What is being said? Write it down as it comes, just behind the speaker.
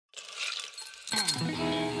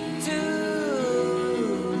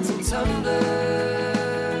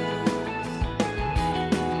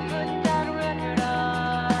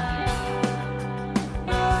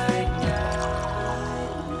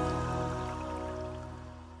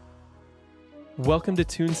Welcome to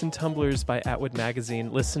Tunes and Tumblers by Atwood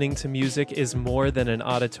Magazine. Listening to music is more than an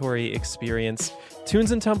auditory experience.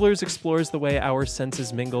 Tunes and Tumblers explores the way our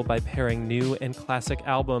senses mingle by pairing new and classic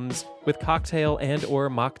albums with cocktail and or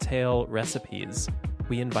mocktail recipes.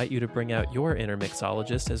 We invite you to bring out your inner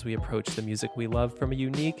mixologist as we approach the music we love from a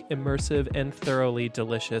unique, immersive, and thoroughly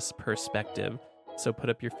delicious perspective. So put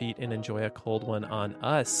up your feet and enjoy a cold one on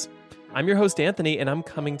us. I'm your host, Anthony, and I'm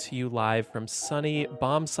coming to you live from sunny,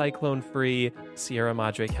 bomb cyclone-free Sierra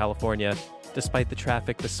Madre, California. Despite the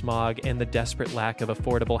traffic, the smog, and the desperate lack of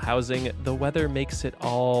affordable housing, the weather makes it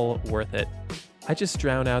all worth it. I just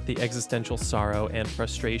drown out the existential sorrow and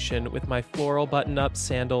frustration with my floral button-up,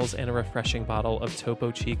 sandals, and a refreshing bottle of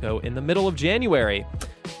Topo Chico in the middle of January.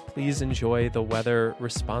 Please enjoy the weather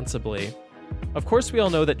responsibly. Of course, we all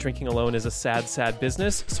know that drinking alone is a sad, sad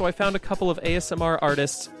business, so I found a couple of ASMR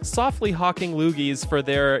artists softly hawking loogies for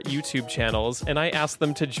their YouTube channels, and I asked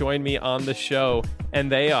them to join me on the show,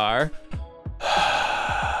 and they are...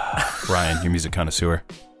 Ryan, your music connoisseur.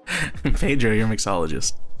 Pedro, your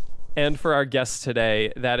mixologist. And for our guest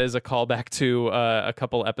today, that is a callback to a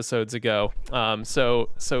couple episodes ago. So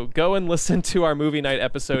go and listen to our movie night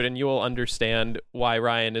episode, and you will understand why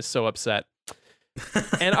Ryan is so upset.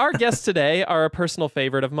 And our guests today are a personal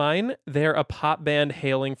favorite of mine. They're a pop band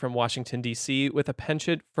hailing from Washington, D.C. with a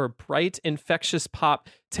penchant for bright, infectious pop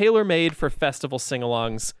tailor-made for festival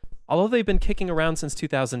sing-alongs. Although they've been kicking around since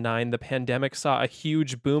 2009, the pandemic saw a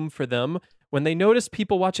huge boom for them when they noticed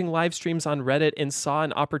people watching live streams on Reddit and saw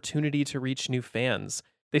an opportunity to reach new fans.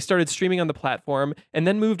 They started streaming on the platform and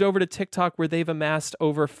then moved over to TikTok, where they've amassed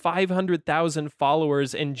over 500,000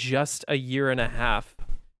 followers in just a year and a half.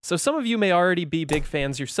 So some of you may already be big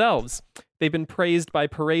fans yourselves. They've been praised by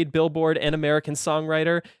Parade, Billboard, and American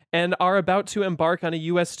Songwriter, and are about to embark on a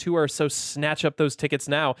U.S. tour, so snatch up those tickets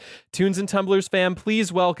now. Tunes and Tumblers fam,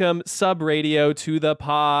 please welcome Sub Radio to the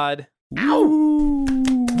pod. Ow!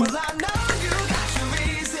 Well, I know you got your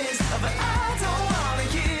reasons, but I don't wanna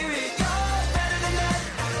hear it. You're better than that.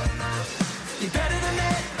 You're better than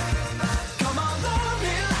that. Come on, love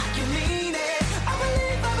me like you mean it. I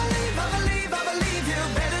believe you're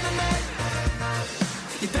better than that.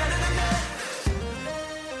 You're better than that.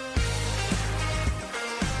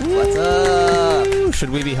 What's up? Should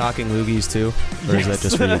we be hawking loogies too? Or is that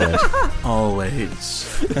just for you guys? Always.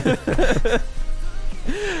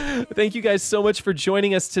 Thank you guys so much for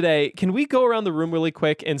joining us today. Can we go around the room really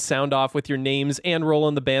quick and sound off with your names and role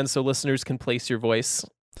in the band so listeners can place your voice?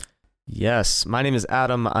 Yes. My name is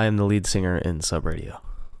Adam. I am the lead singer in Sub Radio.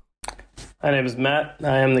 My name is Matt.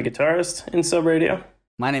 I am the guitarist in Sub Radio.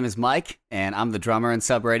 My name is Mike, and I'm the drummer in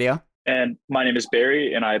Sub Radio. And my name is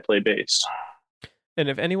Barry, and I play bass. And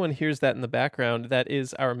if anyone hears that in the background, that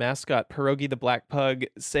is our mascot, Pierogi the Black Pug,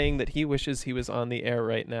 saying that he wishes he was on the air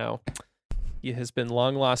right now. He has been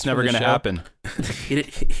long lost. It's never going to happen. He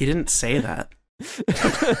didn't say that.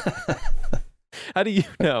 How do you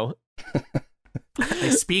know? I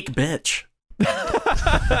speak bitch.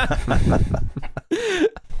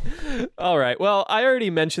 All right. Well, I already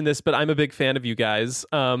mentioned this, but I'm a big fan of you guys.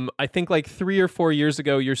 I think like 3 or 4 years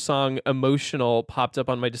ago, your song Emotional popped up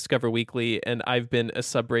on my Discover Weekly, and I've been a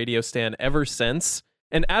Sub Radio stan ever since.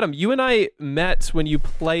 And Adam, you and I met when you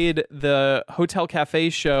played the Hotel Cafe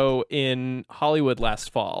show in Hollywood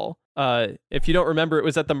last fall. If you don't remember, it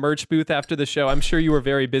was at the merch booth after the show. I'm sure you were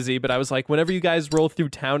very busy, but I was like, whenever you guys roll through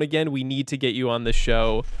town again, we need to get you on the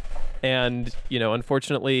show. And, you know,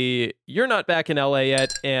 unfortunately, you're not back in LA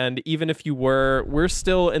yet. And even if you were, we're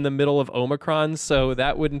still in the middle of Omicron, so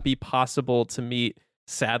that wouldn't be possible to meet,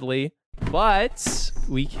 sadly. But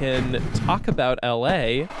we can talk about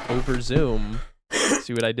LA over Zoom.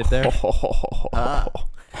 See what I did there?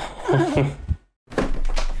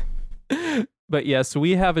 But yes,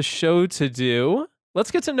 we have a show to do. Let's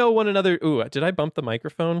get to know one another. Ooh, did I bump the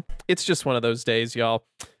microphone? It's just one of those days, y'all.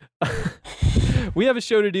 We have a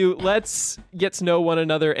show to do. Let's get to know one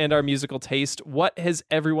another and our musical taste. What has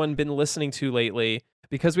everyone been listening to lately?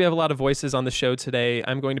 Because we have a lot of voices on the show today,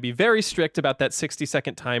 I'm going to be very strict about that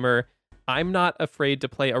 60-second timer. I'm not afraid to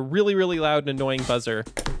play a really, really loud and annoying buzzer.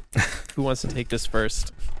 Who wants to take this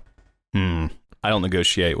first? I don't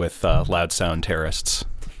negotiate with loud sound terrorists,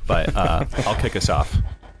 but I'll kick us off.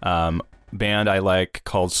 Band I like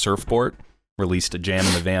called Surfboard released a Jam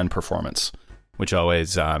in the Van performance, which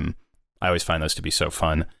always I always find those to be so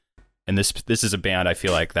fun. And this is a band I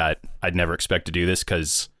feel like that I'd never expect to do this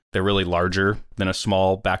because They're really larger than a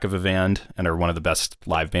small back of a van and are one of the best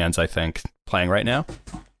live bands, I think, playing right now.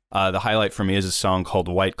 The highlight for me is a song called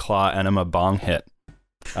White Claw Enema Bong Hit,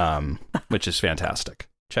 which is fantastic.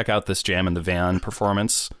 Check out this Jam in the Van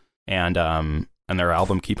performance and their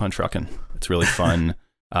album Keep on Truckin'. It's really fun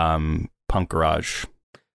punk garage.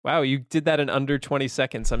 Wow, you did that in under 20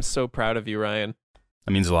 seconds. I'm so proud of you, Ryan.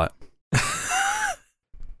 That means a lot.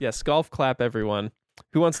 Yes, golf clap, everyone.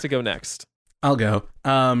 Who wants to go next? I'll go.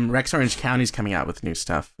 Rex Orange County's coming out with new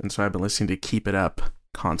stuff, and so I've been listening to Keep It Up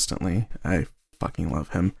constantly. I fucking love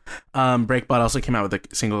him. Breakbot also came out with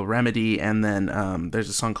a single Remedy, and then there's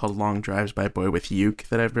a song called Long Drives by Boy with Uke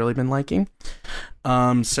that I've really been liking.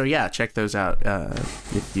 So yeah, check those out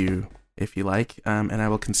if you like, and I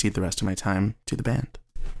will concede the rest of my time to the band.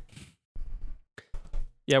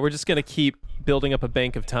 Yeah, we're just going to keep building up a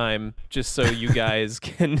bank of time just so you guys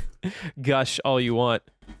can gush all you want.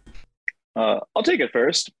 I'll take it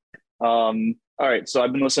first. All right, so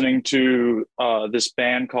I've been listening to this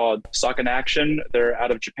band called Suck in Action. They're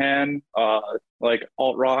out of Japan, like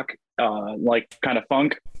alt rock, like kind of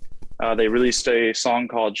funk. They released a song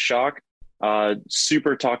called Shock.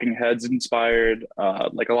 Super Talking Heads inspired,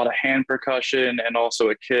 like a lot of hand percussion and also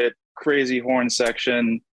a kit, crazy horn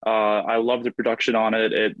section. I love the production on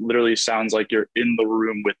it. It literally sounds like you're in the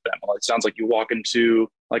room with them. It sounds like you walk into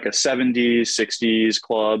like a 70s, 60s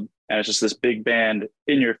club, and it's just this big band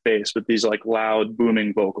in your face with these like loud,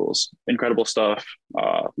 booming vocals. Incredible stuff.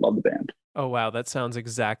 Love the band. Oh, wow. That sounds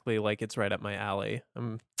exactly like it's right up my alley.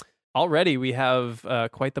 Already we have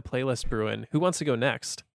quite the playlist brewing. Who wants to go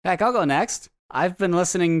next? Heck, I'll go next. I've been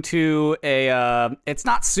listening to it's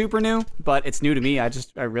not super new, but it's new to me. I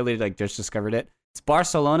really just discovered it. It's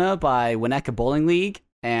Barcelona by Winnetka Bowling League,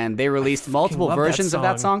 and they released multiple versions of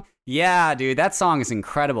that song. Yeah, dude, that song is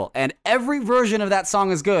incredible. And every version of that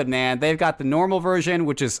song is good, man. They've got the normal version,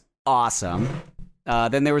 which is awesome.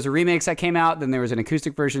 Then there was a remix that came out. Then there was an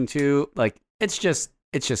acoustic version too. Like, it's just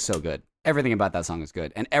so good. Everything about that song is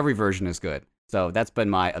good, and every version is good. So that's been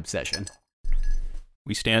my obsession.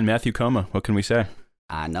 We stand Matthew Coma. What can we say?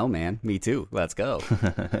 I know, man. Me too. Let's go.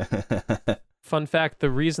 Fun fact, the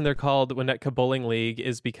reason they're called Winnetka Bowling League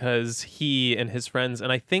is because he and his friends,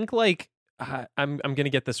 and I think like, I'm going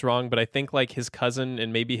to get this wrong, but I think like his cousin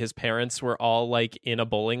and maybe his parents were all like in a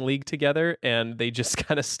bowling league together, and they just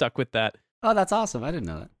kind of stuck with that. Oh, that's awesome. I didn't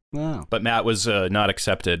know that. Wow. But Matt was not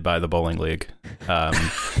accepted by the bowling league,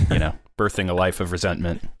 birthing a life of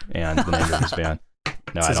resentment and the name of his band.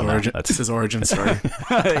 No, I don't know. That's his origin story.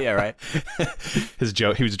 Yeah, right.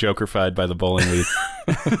 He was Joker-fied by the bowling league.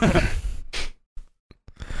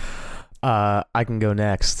 I can go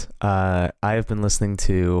next. I have been listening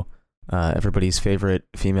to everybody's favorite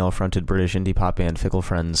female-fronted British indie pop band Fickle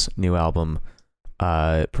Friends' new album,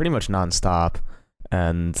 pretty much nonstop.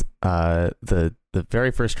 And the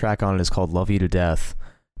very first track on it is called "Love You to Death,"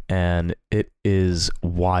 and it is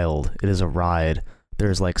wild. It is a ride.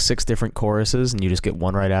 There's like 6 different choruses, and you just get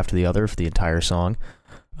one right after the other for the entire song.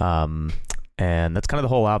 And that's kind of the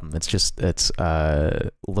whole album. It's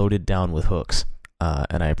loaded down with hooks.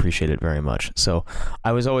 And I appreciate it very much. So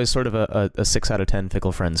I was always sort of a 6 out of 10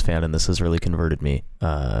 Fickle Friends fan, and this has really converted me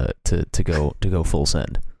to go full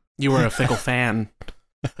send. You were a Fickle fan.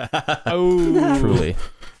 Oh, truly.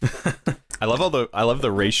 I love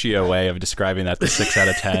the ratio way of describing that, the 6 out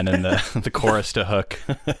of 10 and the chorus to hook.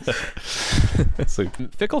 So,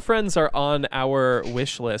 Fickle Friends are on our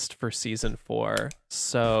wish list for season 4,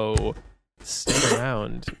 so stick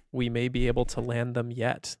around. We may be able to land them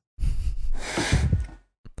yet.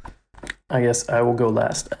 I guess I will go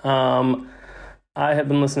last. I have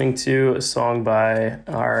been listening to a song by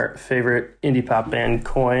our favorite indie pop band,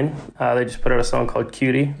 Coin. They just put out a song called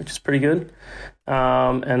Cutie, which is pretty good.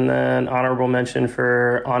 And then honorable mention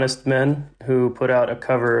for Honest Men, who put out a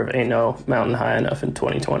cover of Ain't No Mountain High Enough in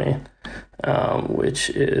 2020, which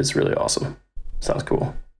is really awesome. Sounds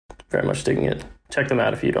cool. Very much digging it. Check them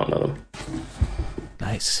out if you don't know them.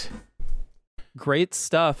 Nice. Great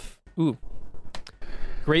stuff. Ooh.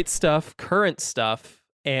 Great stuff, current stuff,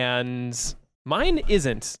 and mine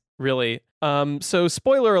isn't really. So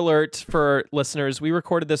spoiler alert for listeners, we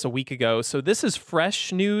recorded this a week ago, so this is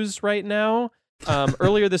fresh news right now.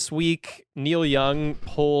 Earlier this week, Neil Young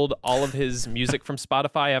pulled all of his music from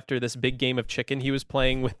Spotify after this big game of chicken he was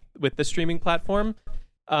playing with the streaming platform.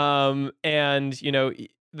 And, you know,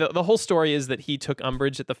 the whole story is that he took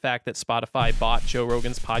umbrage at the fact that Spotify bought Joe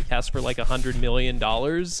Rogan's podcast for like $100 million.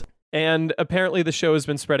 And apparently the show has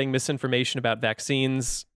been spreading misinformation about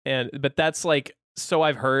vaccines. But that's like, so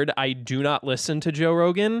I've heard. I do not listen to Joe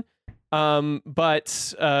Rogan.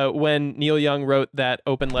 But when Neil Young wrote that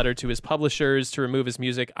open letter to his publishers to remove his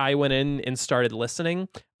music, I went in and started listening.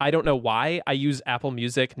 I don't know why. I use Apple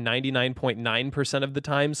Music 99.9% of the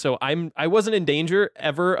time, so I wasn't in danger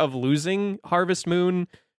ever of losing Harvest Moon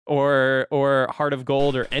or Heart of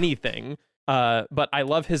Gold or anything. But I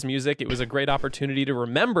love his music. It was a great opportunity to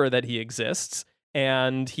remember that he exists,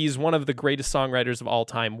 and he's one of the greatest songwriters of all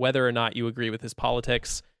time, whether or not you agree with his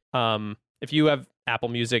politics. If you have Apple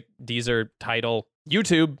Music, Deezer, Tidal,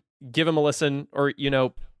 YouTube, give him a listen, or,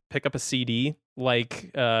 pick up a CD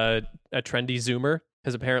like a trendy Zoomer,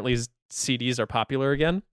 because apparently CDs are popular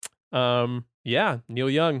again. Yeah, Neil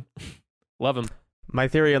Young. Love him. My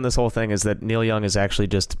theory on this whole thing is that Neil Young has actually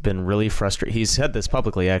just been really frustrated. He's said this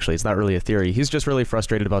publicly, actually. It's not really a theory. He's just really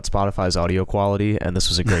frustrated about Spotify's audio quality, and this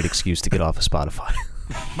was a great excuse to get off of Spotify.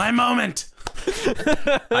 My moment.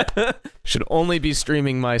 I should only be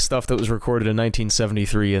streaming my stuff that was recorded in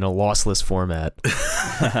 1973 in a lossless format.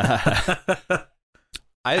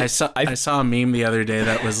 I saw a meme the other day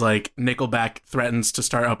that was like, Nickelback threatens to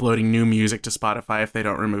start uploading new music to Spotify if they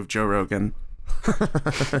don't remove Joe Rogan.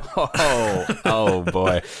 Oh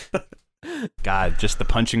boy. God, just the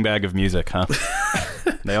punching bag of music, huh?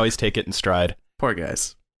 They always take it in stride. Poor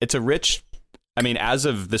guys. It's a rich... as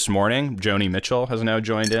of this morning, Joni Mitchell has now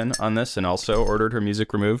joined in on this and also ordered her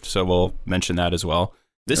music removed, so we'll mention that as well.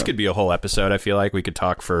 This could be a whole episode. I feel like we could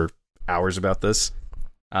talk for hours about this.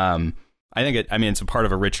 I think it's a part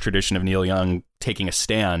of a rich tradition of Neil Young taking a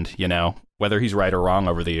stand, whether he's right or wrong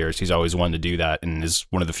over the years. He's always wanted to do that and is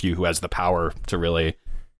one of the few who has the power to really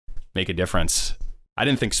make a difference. I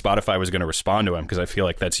didn't think Spotify was going to respond to him, because I feel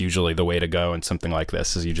like that's usually the way to go in something like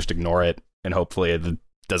this, is you just ignore it and hopefully it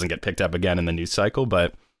doesn't get picked up again in the news cycle.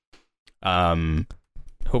 But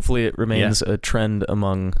hopefully it remains a trend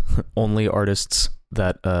among only artists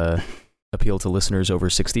that appeal to listeners over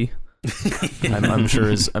 60. I'm sure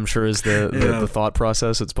is the thought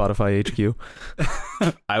process at Spotify HQ.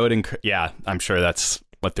 I would I'm sure that's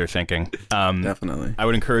what they're thinking. Definitely. I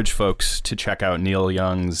would encourage folks to check out Neil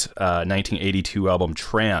Young's 1982 album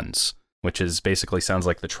Trans, which is basically sounds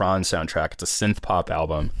like the Tron soundtrack. It's a synth pop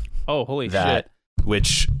album. Oh, holy shit.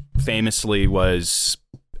 Which famously was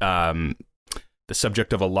the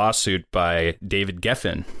subject of a lawsuit by David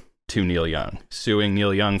Geffen to Neil Young, suing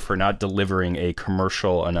Neil Young for not delivering a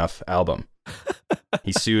commercial enough album.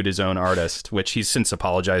 He sued his own artist, which he's since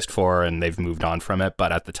apologized for, and they've moved on from it.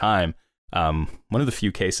 But at the time, one of the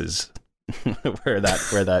few cases where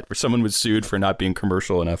someone was sued for not being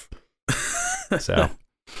commercial enough. So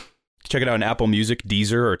check it out on Apple Music,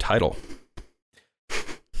 Deezer, or Tidal.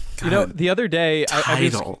 The other day,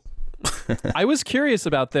 I was curious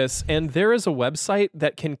about this, and there is a website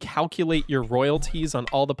that can calculate your royalties on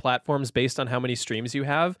all the platforms based on how many streams you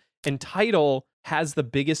have, and Tidal has the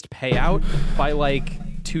biggest payout by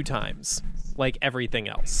like 2 times, like everything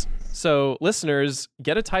else. So listeners,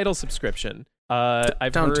 get a Tidal subscription.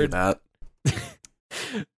 I've Don't do heard that.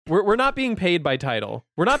 we're not being paid by Tidal.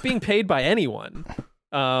 We're not being paid by anyone.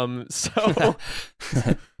 So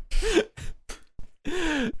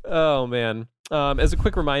oh man. As a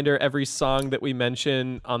quick reminder, every song that we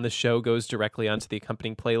mention on the show goes directly onto the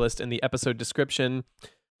accompanying playlist in the episode description,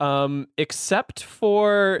 except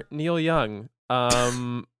for Neil Young.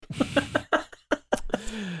 It'll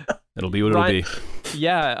be what it'll be.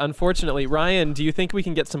 Yeah, unfortunately. Ryan, do you think we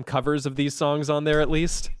can get some covers of these songs on there at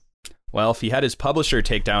least? Well, if he had his publisher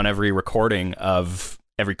take down every recording of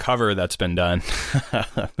every cover that's been done,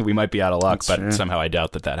 we might be out of luck, That's but true. somehow I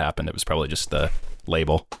doubt that happened. It was probably just the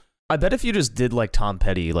label. I bet if you just did like Tom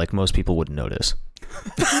Petty, like most people wouldn't notice.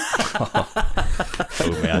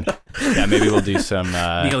 Oh, man. Yeah, maybe we'll do some...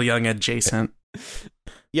 Neil Young adjacent.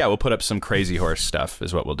 Yeah, we'll put up some Crazy Horse stuff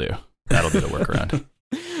is what we'll do. That'll be the workaround.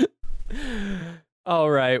 All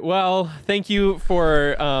right. Well, thank you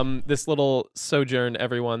for this little sojourn,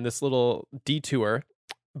 everyone, this little detour.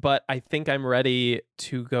 But I think I'm ready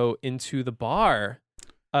to go into the bar.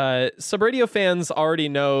 Subradio fans already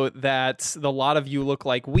know that a lot of you look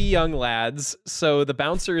like wee young lads, so the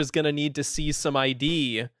bouncer is going to need to see some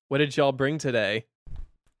ID. What did y'all bring today?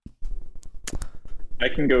 I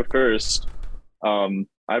can go first.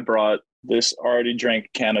 I brought this already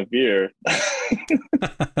drank can of beer,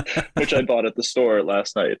 which I bought at the store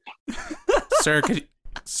last night. Sir,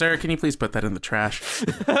 can you please put that in the trash?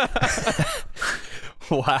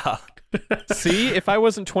 Wow. See, if I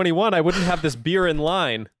wasn't 21, I wouldn't have this beer in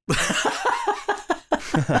line.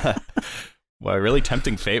 Well, really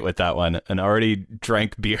tempting fate with that one. An already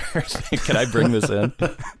drank beer. Can I bring this in?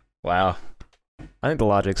 Wow. I think the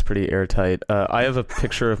logic's pretty airtight. I have a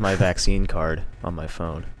picture of my vaccine card on my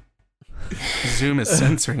phone. Zoom is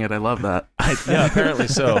censoring it. I love that. Yeah, apparently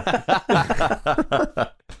so.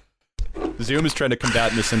 Zoom is trying to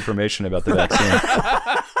combat misinformation about the vaccine.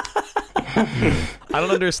 I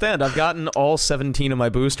don't understand. I've gotten all 17 of my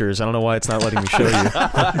boosters. I don't know why it's not letting me show you.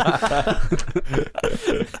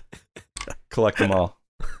 Collect them all.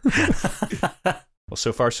 Well,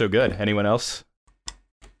 so far so good. Anyone else?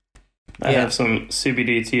 I have some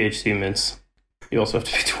CBD THC mints. You also have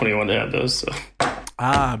to be 21 to have those. So.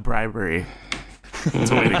 Bribery.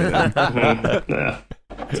 That's a way to get in. Yeah,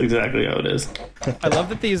 that's exactly how it is. I love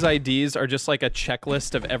that these IDs are just like a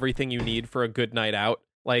checklist of everything you need for a good night out.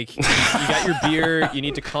 Like, you got your beer, you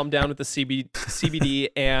need to calm down with the CBD,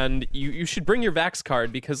 and you should bring your Vax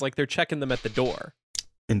card because, like, they're checking them at the door.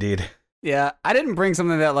 Indeed. Yeah, I didn't bring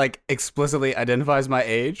something that like explicitly identifies my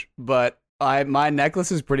age, but my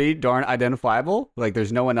necklace is pretty darn identifiable. Like,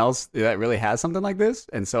 there's no one else that really has something like this,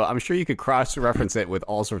 and so I'm sure you could cross-reference it with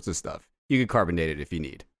all sorts of stuff. You could carbonate it if you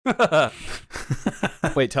need.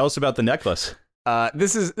 Wait, tell us about the necklace.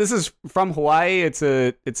 This is from Hawaii. It's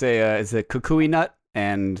a kukui nut,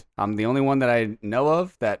 and I'm the only one that I know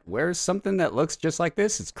of that wears something that looks just like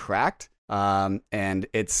this. It's cracked, and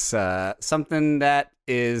it's something that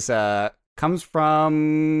is comes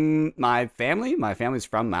from my family. My family's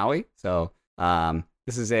from Maui, so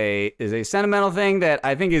this is a sentimental thing that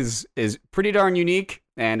I think is pretty darn unique.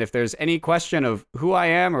 And if there's any question of who I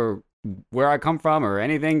am or where I come from or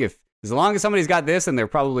anything, as long as somebody's got this, then they're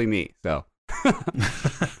probably me. So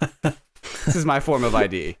this is my form of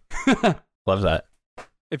ID. Love that.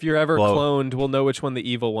 If you're ever Whoa. cloned, we'll know which one the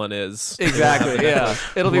evil one is. Exactly. Yeah,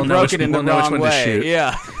 it'll be We'll know broken which- in the we'll know which wrong one to way. shoot.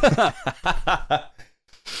 Yeah.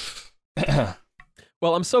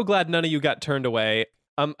 Well, I'm so glad none of you got turned away.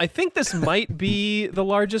 I think this might be the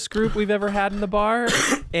largest group we've ever had in the bar,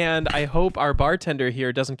 and I hope our bartender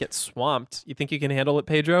here doesn't get swamped. You think you can handle it,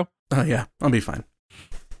 Pedro? Oh, yeah. I'll be fine.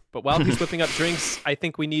 But while he's whipping up drinks, I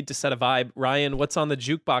think we need to set a vibe. Ryan, what's on the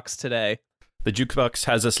jukebox today? The Jukebox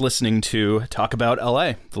has us listening to Talk About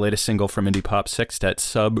LA, the latest single from indie pop sextet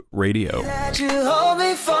Sub Radio. That you hold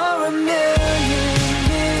me for a million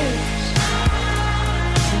years.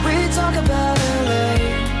 We talk about LA.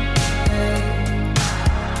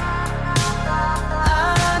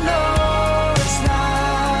 I know it's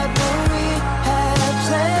not what we had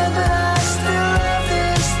planned, but I still love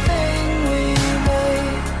this thing we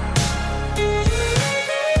made.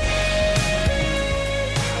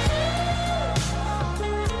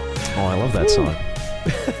 Oh, I love that song.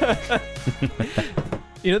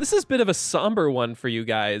 You know, this is a bit of a somber one for you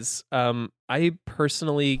guys. I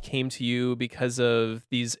personally came to you because of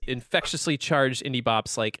these infectiously charged indie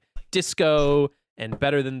bops like Disco and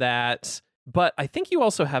Better Than That. But I think you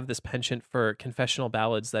also have this penchant for confessional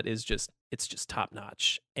ballads that is just top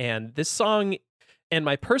notch. And this song, and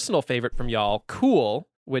my personal favorite from y'all, Cool,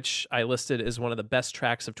 which I listed as one of the best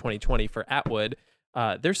tracks of 2020 for Atwood,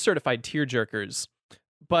 they're certified tearjerkers.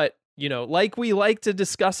 But you know, like we like to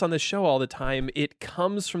discuss on the show all the time, it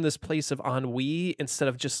comes from this place of ennui instead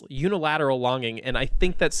of just unilateral longing. And I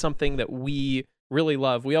think that's something that we really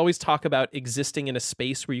love. We always talk about existing in a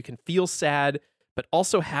space where you can feel sad, but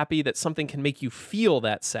also happy that something can make you feel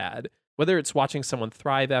that sad, whether it's watching someone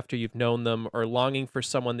thrive after you've known them or longing for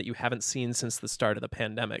someone that you haven't seen since the start of the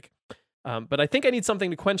pandemic. But I think I need something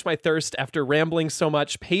to quench my thirst after rambling so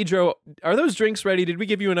much. Pedro, are those drinks ready? Did we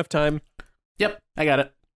give you enough time? Yep, I got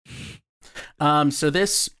it. So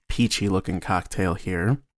this peachy looking cocktail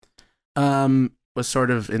here was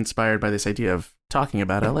sort of inspired by this idea of talking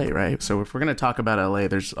about LA, right? So if we're going to talk about LA,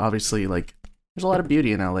 there's obviously there's a lot of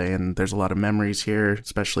beauty in LA and there's a lot of memories here,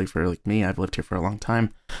 especially for like me. I've lived here for a long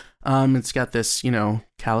time. It's got this,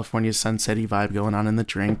 California sunsetty vibe going on in the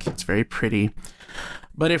drink. It's very pretty.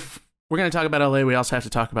 But if we're going to talk about LA, we also have to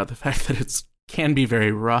talk about the fact that it can be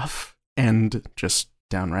very rough and just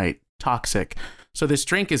downright toxic. So this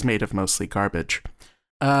drink is made of mostly garbage.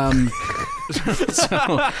 So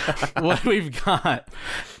what we've got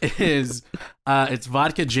is it's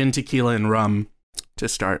vodka, gin, tequila, and rum to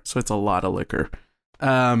start. So it's a lot of liquor,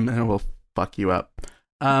 and it will fuck you up.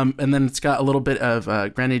 And then it's got a little bit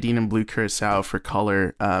of grenadine and blue curacao for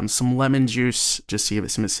color, some lemon juice just to give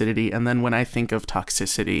it some acidity. And then when I think of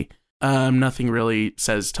toxicity, nothing really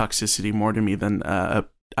says toxicity more to me than a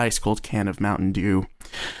ice cold can of Mountain Dew.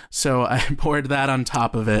 So I poured that on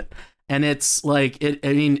top of it, and it's like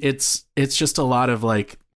it's just a lot of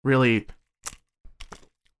like really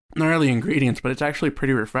gnarly ingredients, but it's actually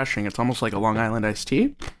pretty refreshing. It's almost like a Long Island iced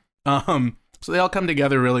tea. So they all come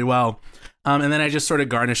together really well. And then I just sort of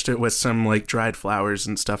garnished it with some like dried flowers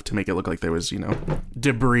and stuff to make it look like there was,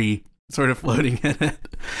 debris sort of floating in it.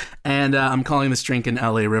 And I'm calling this drink an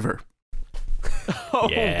LA River. Oh,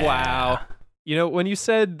 Yeah. wow. You know, when you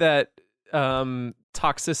said that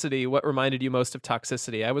toxicity, what reminded you most of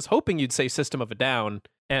toxicity? I was hoping you'd say System of a Down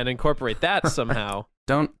and incorporate that somehow.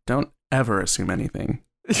 Don't ever assume anything.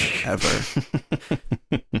 Ever.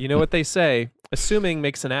 You know what they say? Assuming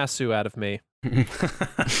makes an assu out of me,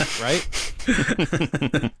 right?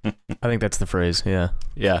 I think that's the phrase. Yeah.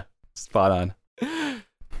 Yeah, spot on.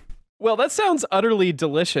 Well, that sounds utterly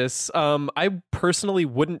delicious. I personally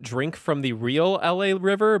wouldn't drink from the real LA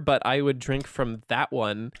River, but I would drink from that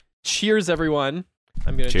one. Cheers, everyone.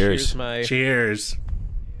 I'm going to cheers my Cheers.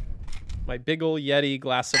 my big ol' Yeti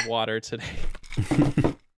glass of water today.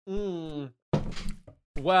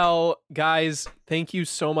 Well, guys, thank you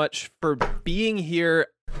so much for being here.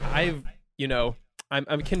 I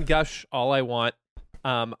can gush all I want.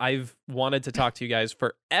 I've wanted to talk to you guys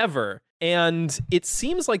forever. And it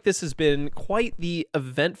seems like this has been quite the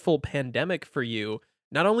eventful pandemic for you.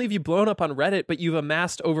 Not only have you blown up on Reddit, but you've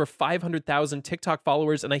amassed over 500,000 TikTok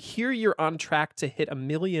followers, and I hear you're on track to hit 1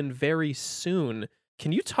 million very soon.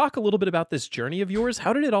 Can you talk a little bit about this journey of yours?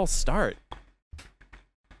 How did it all start?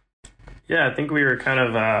 Yeah, I think we were kind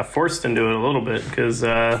of forced into it a little bit because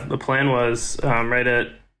the plan was right at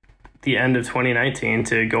the end of 2019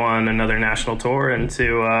 to go on another national tour and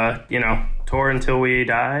to, tour until we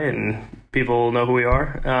die and people know who we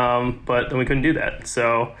are. But then we couldn't do that.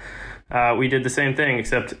 So we did the same thing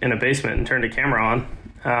except in a basement and turned a camera on.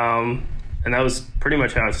 And that was pretty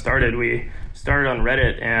much how it started. We started on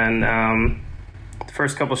Reddit, and the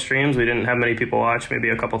first couple streams we didn't have many people watch, maybe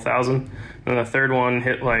a couple thousand. And the third one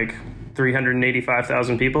hit like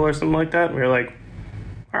 385,000 people or something like that. We were like,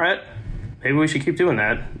 all right, maybe we should keep doing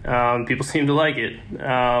that. People seem to like it.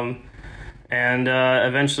 And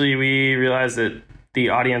eventually we realized that the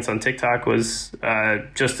audience on TikTok was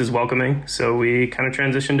just as welcoming. So we kind of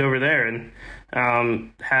transitioned over there and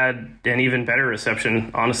had an even better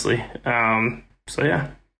reception, honestly. So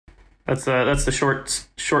yeah, that's the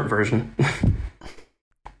short version.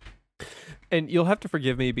 And you'll have to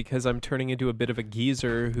forgive me because I'm turning into a bit of a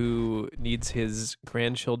geezer who needs his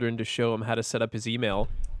grandchildren to show him how to set up his email.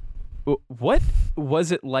 What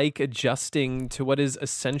was it like adjusting to what is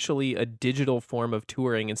essentially a digital form of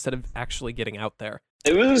touring instead of actually getting out there?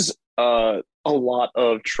 It was a lot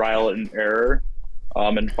of trial and error,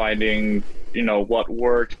 and finding, what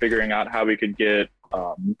worked, figuring out how we could get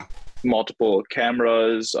multiple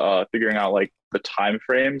cameras, figuring out like the time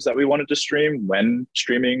frames that we wanted to stream, when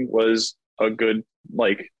streaming was a good,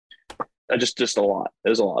 just a lot.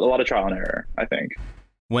 There's a lot of trial and error, I think.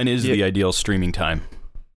 When is the ideal streaming time?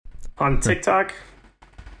 On TikTok?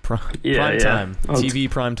 Prime Yeah. time. Oh, TV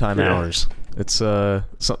prime time yeah. hours. It's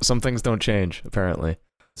some things don't change apparently.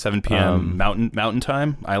 7 p.m. Mountain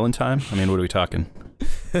time, island time. I mean, what are we talking?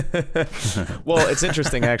 Well, it's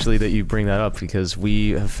interesting actually that you bring that up because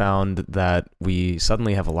we have found that we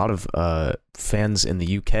suddenly have a lot of fans in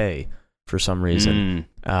the UK for some reason,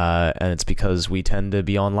 and it's because we tend to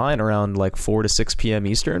be online around like 4 to 6 p.m.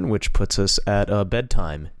 Eastern, which puts us at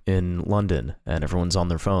bedtime in London, and everyone's on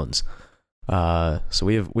their phones. So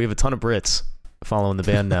we have a ton of Brits following the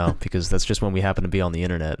band now because that's just when we happen to be on the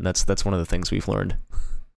internet, and that's one of the things we've learned.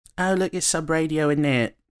 Oh, look, it's Sub Radio, isn't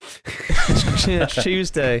it? It's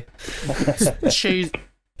Tuesday.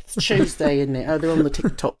 Tuesday, isn't it? Oh, they're on the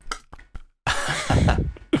TikTok.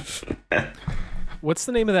 What's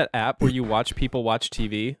the name of that app where you watch people watch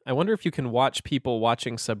TV? I wonder if you can watch people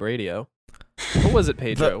watching Sub Radio. What was it,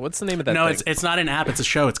 Pedro? What's the name of that No, thing? it's not an app. It's a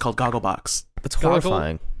show. It's called Gogglebox. That's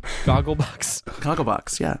horrifying. Gogglebox.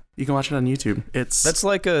 Gogglebox, yeah. You can watch it on YouTube. That's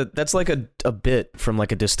like a bit from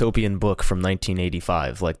like a dystopian book from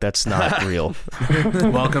 1985. Like that's not real.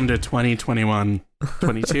 Welcome to 2021.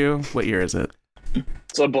 22? What year is it?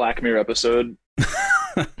 It's a Black Mirror episode.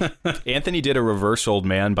 Anthony did a reverse old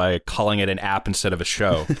man by calling it an app instead of a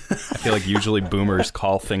show. I feel like usually boomers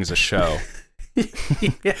call things a show.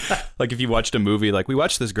 Yeah. Like if you watched a movie, like we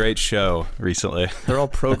watched this great show recently. They're all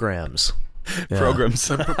programs. Yeah. Programs.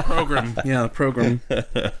 Program. Yeah, program.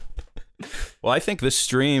 Well, I think this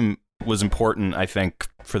stream was important, I think,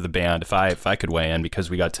 for the band, if I could weigh in, because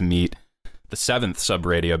we got to meet the 7th Sub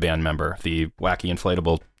Radio band member, the wacky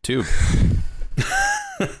inflatable tube.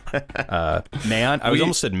 Man, I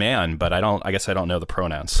almost said man, but I guess I don't know the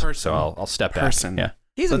pronouns, so I'll step back. Person. Yeah.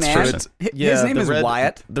 He's a That's man. true. His name is red,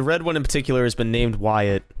 Wyatt. The red one in particular has been named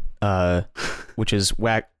Wyatt, which is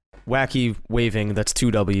wacky waving. That's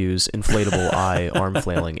 2 W's. Inflatable I. Arm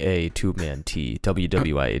flailing A. Tube man T.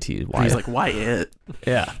 WWIAT. Wyatt. He's like, Wyatt.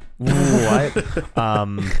 Yeah. Wyatt.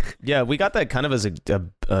 Yeah, we got that kind of as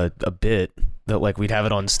a bit. that like we'd have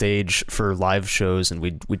it on stage for live shows, and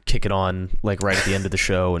we'd kick it on like right at the end of the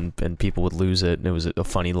show, and people would lose it, and it was a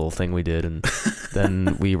funny little thing we did, and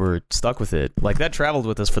then we were stuck with it. Like that traveled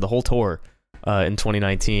with us for the whole tour in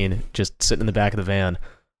 2019, just sitting in the back of the van.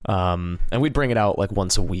 And we'd bring it out like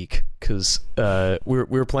once a week because we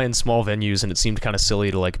were playing small venues, and it seemed kind of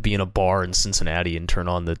silly to like be in a bar in Cincinnati and turn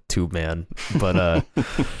on the Tube Man, but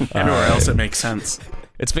Everywhere else it makes sense.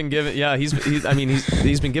 it's been given. Yeah, he's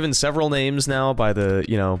been given several names now by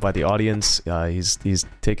the audience. He's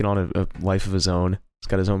taken on a life of his own. He's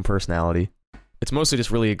got his own personality. It's mostly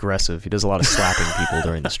just really aggressive. He does a lot of slapping people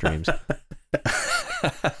during the streams.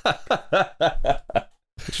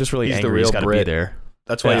 It's just really He's the angry. real He's got to be Brit. there.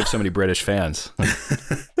 That's why you have so many British fans.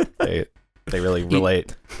 They really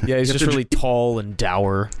relate. Yeah, he's You just have to- really tall and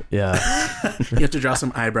dour. Yeah. You have to draw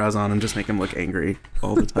some eyebrows on and just make him look angry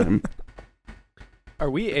all the time. Are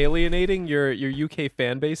we alienating your UK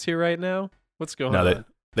fan base here right now? What's going No, on?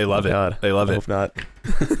 they love it. God, They love I it. hope not.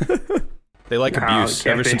 They like No, abuse. it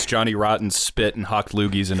can't Ever be. since Johnny Rotten spit and hawked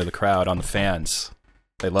loogies into the crowd on the fans,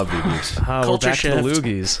 they love the abuse. Well, Culture back to the shift.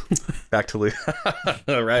 loogies. Back to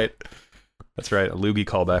loogie. Right. That's right. A loogie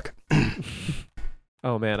callback.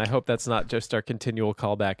 Oh man, I hope that's not just our continual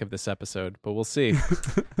callback of this episode, but we'll see.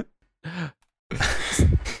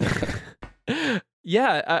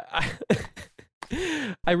 Yeah,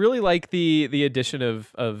 I really like the addition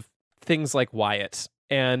of things like Wyatt.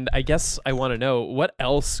 And I guess I want to know what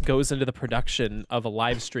else goes into the production of a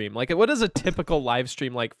live stream. Like, what is a typical live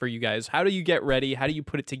stream like for you guys? How do you get ready? How do you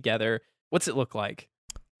put it together? What's it look like?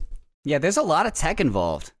 Yeah, there's a lot of tech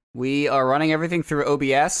involved. We are running everything through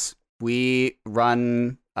OBS. We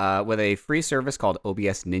run with a free service called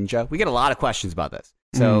OBS Ninja. We get a lot of questions about this.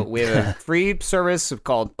 So we have a free service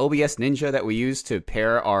called OBS Ninja that we use to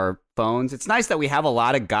pair our phones. It's nice that we have a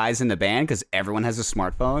lot of guys in the band because everyone has a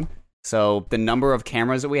smartphone. So the number of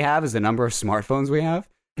cameras that we have is the number of smartphones we have,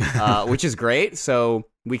 which is great. So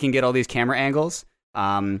we can get all these camera angles.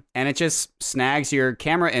 And it just snags your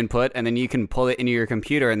camera input, and then you can pull it into your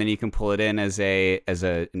computer, and then you can pull it in as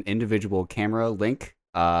an individual camera link.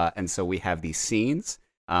 And so we have these scenes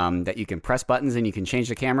that you can press buttons and you can change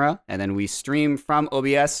the camera, and then we stream from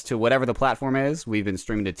OBS to whatever the platform is. We've been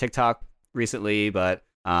streaming to TikTok recently, but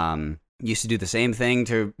used to do the same thing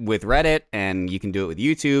with Reddit, and you can do it with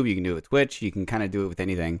YouTube, you can do it with Twitch, you can kind of do it with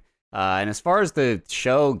anything. And as far as the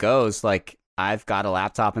show goes, like, I've got a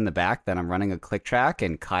laptop in the back that I'm running a click track,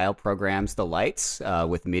 and Kyle programs the lights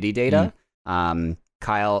with MIDI data.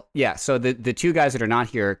 Kyle, yeah, so the two guys that are not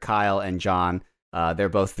here, Kyle and John, they're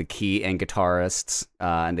both the key and guitarists,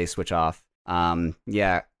 and they switch off.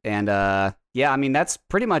 Yeah, I mean, that's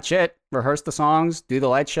pretty much it. Rehearse the songs, do the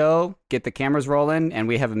light show, get the cameras rolling, and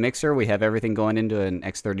we have a mixer. We have everything going into an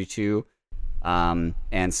X32.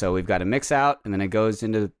 And so we've got a mix out, and then it goes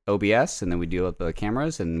into OBS, and then we deal with the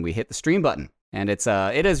cameras, and we hit the stream button. And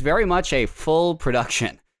it is very much a full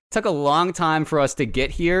production. It took a long time for us to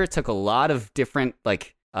get here. It took a lot of different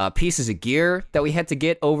pieces of gear that we had to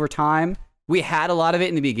get over time. We had a lot of it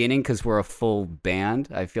in the beginning because we're a full band.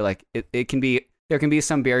 I feel like there can be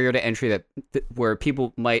some barrier to entry that where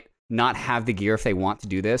people might not have the gear if they want to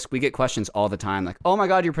do this. We get questions all the time like, "Oh my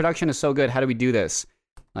God, your production is so good. How do we do this?"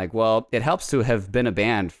 Like, well, it helps to have been a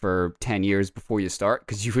band for 10 years before you start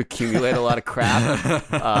because you accumulate a lot of crap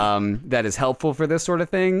that is helpful for this sort of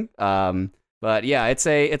thing. But yeah, it's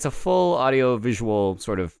a full audio visual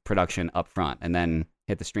sort of production up front, and then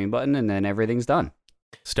hit the stream button, and then everything's done.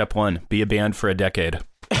 Step one: be a band for a decade.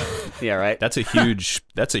 Yeah, right. That's a huge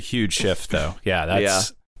shift, though. Yeah,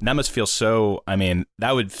 that must feel so. I mean,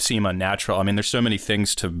 that would seem unnatural. I mean, there's so many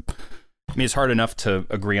things to. I mean, it's hard enough to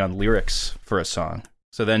agree on lyrics for a song.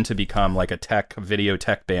 So then to become like a video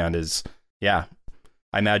tech band is, yeah,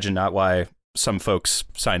 I imagine not why some folks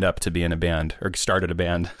signed up to be in a band or started a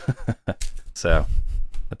band. So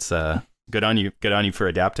that's good on you. Good on you for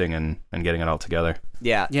adapting and getting it all together.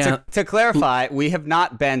 Yeah. Yeah. To clarify, we have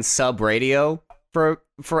not been sub radio for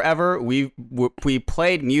forever. We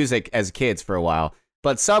played music as kids for a while,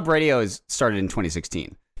 but sub radio started in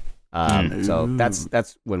 2016. So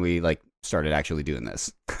that's when we started actually doing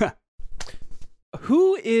this.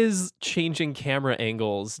 Who is changing camera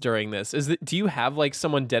angles during this? Do you have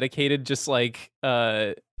someone dedicated just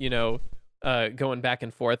going back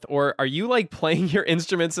and forth, or are you playing your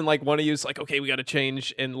instruments and one of you's okay, we got to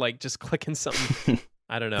change, and just clicking something?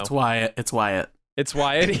 I don't know. It's Wyatt. It's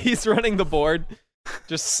Wyatt. He's running the board,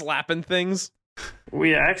 just slapping things.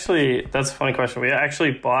 That's a funny question. We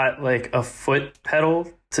actually bought a foot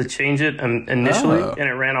pedal to change it initially, and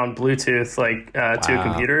it ran on Bluetooth to a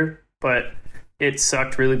computer, but it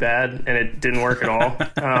sucked really bad and it didn't work at all.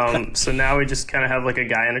 So now we just kind of have like a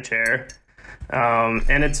guy in a chair.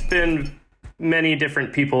 And it's been many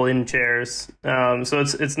different people in chairs. So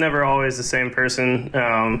it's never always the same person.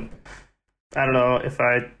 I don't know if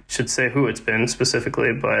I should say who it's been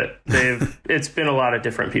specifically, but it's been a lot of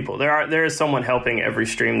different people. There is someone helping every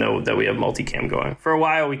stream though that we have multicam going. For a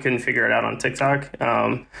while we couldn't figure it out on TikTok.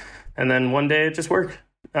 And then one day it just worked.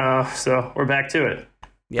 So we're back to it.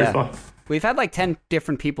 Yeah. Fun. We've had like 10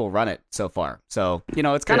 different people run it so far. So,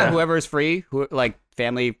 it's kind of whoever is free, like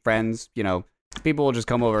family, friends, people will just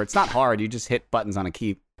come over. It's not hard. You just hit buttons on a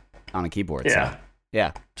keyboard. Yeah. So,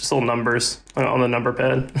 yeah. Just little numbers on the number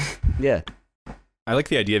pad. Yeah. I like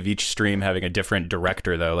the idea of each stream having a different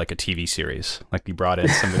director, though, like a TV series. Like you brought in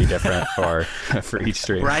somebody different for each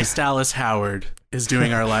stream. Bryce Dallas Howard is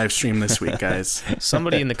doing our live stream this week, guys.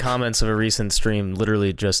 Somebody in the comments of a recent stream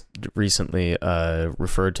literally just recently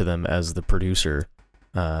referred to them as the producer.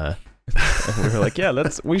 And we were like, yeah,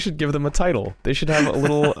 we should give them a title. They should have a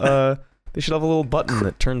little button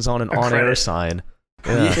that turns on an on-air sign.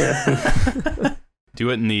 Yeah. Do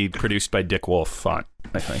it in the produced by Dick Wolf font,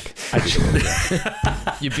 I think.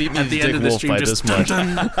 You beat me At to the Dick end of the Wolf stream, by just this much.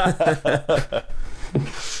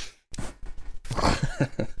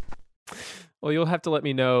 Well, you'll have to let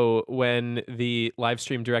me know when the live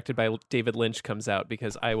stream directed by David Lynch comes out,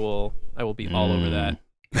 because I will be all over that.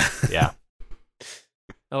 Yeah.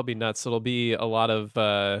 That'll be nuts. It'll be a lot of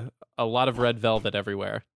red velvet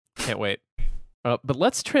everywhere. Can't wait. But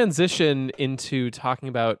let's transition into talk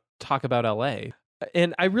about LA.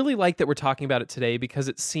 And I really like that we're talking about it today because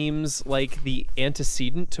it seems like the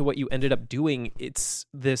antecedent to what you ended up doing. It's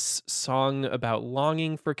this song about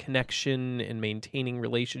longing for connection and maintaining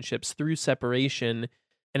relationships through separation.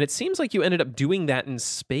 And it seems like you ended up doing that in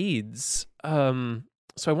spades.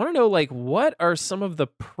 So I want to know, like, what are some of the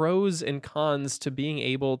pros and cons to being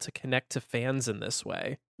able to connect to fans in this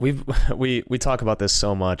way? We talk about this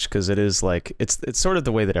so much because it is like it's sort of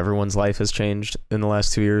the way that everyone's life has changed in the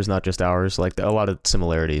last 2 years, not just ours. Like a lot of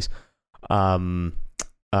similarities. But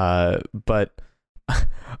I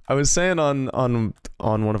was saying on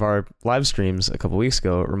one of our live streams a couple weeks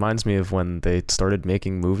ago, it reminds me of when they started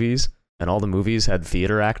making movies and all the movies had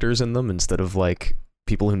theater actors in them instead of like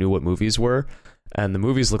people who knew what movies were. And the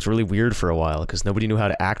movies looked really weird for a while because nobody knew how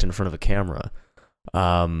to act in front of a camera.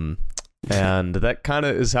 And that kind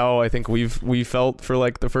of is how I think we felt for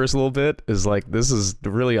like the first little bit, is like this is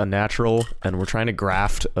really unnatural and we're trying to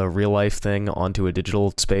graft a real life thing onto a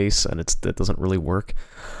digital space and it doesn't really work.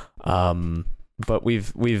 But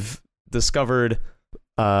we've discovered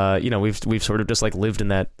we've sort of just like lived in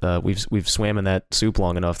that we've swam in that soup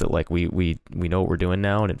long enough that like we know what we're doing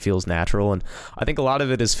now and it feels natural. And I think a lot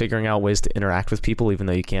of it is figuring out ways to interact with people even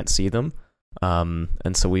though you can't see them.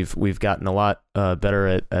 And so we've gotten a lot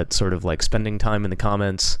better at sort of like spending time in the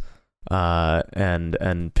comments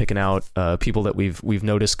and picking out people that we've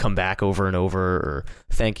noticed come back over and over, or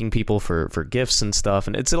thanking people for gifts and stuff.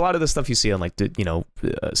 And it's a lot of the stuff you see on like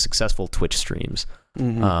successful Twitch streams.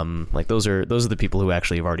 Mm-hmm. Like those are the people who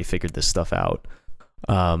actually have already figured this stuff out.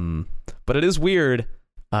 But it is weird,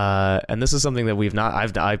 and this is something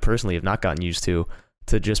that I personally have not gotten used to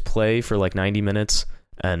just play for like 90 minutes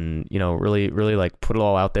and really like put it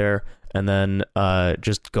all out there and then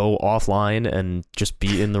just go offline and just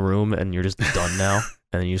be in the room and you're just done now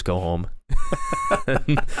and then you just go home.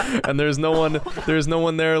 and there's no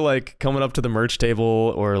one there like coming up to the merch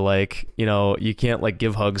table, or like you can't like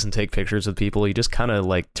give hugs and take pictures with people. You just kind of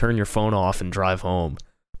like turn your phone off and drive home.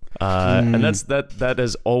 And that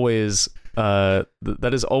is always a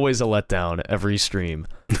letdown every stream.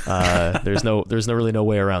 There's really no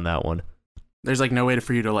way around that one. There's like no way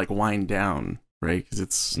for you to like wind down, right?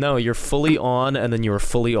 Because you're fully on and then you're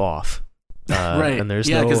fully off. Right. And there's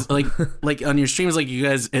because like on your streams, like you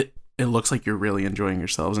guys, it looks like you're really enjoying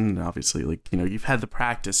yourselves, and obviously like you've had the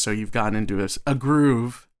practice, so you've gotten into a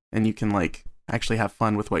groove, and you can like actually have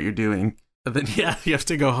fun with what you're doing. But then you have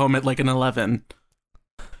to go home at like an 11.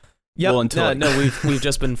 Yeah, well, we've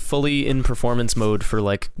just been fully in performance mode for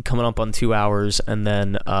like coming up on 2 hours, and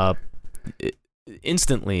then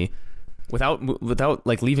instantly, without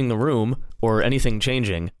like leaving the room or anything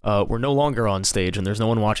changing, we're no longer on stage, and there's no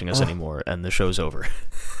one watching us anymore, and the show's over.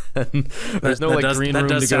 There's no like green room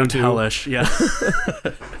to go to. Hellish. Yeah.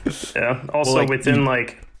 Yeah. Also, within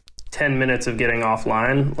like 10 minutes of getting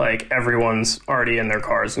offline, like everyone's already in their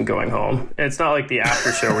cars and going home. It's not like the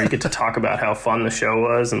after show where you get to talk about how fun the show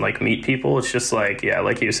was and like meet people. It's just like,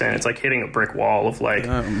 like you were saying, it's like hitting a brick wall of like,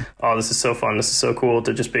 oh, this is so fun, this is so cool,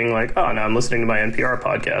 to just being like, oh, now I'm listening to my NPR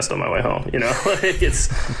podcast on my way home. Like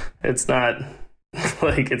it's not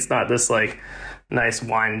like, it's not this like nice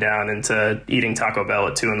wind down into eating Taco Bell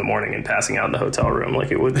at 2 a.m. and passing out in the hotel room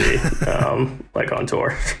like it would be like on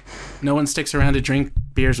tour. No one sticks around to drink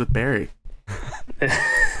beers with Barry. God,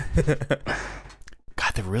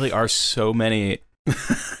 there really are so many.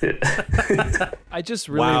 I just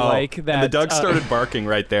really Wow. like that. And the dog started barking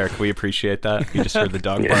right there. Can we appreciate that? You just heard the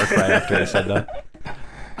dog bark right after I said that.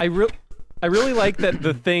 I really like that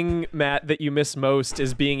the thing, Matt, that you miss most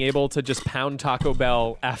is being able to just pound Taco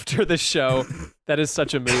Bell after the show. That is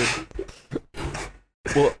such a mood.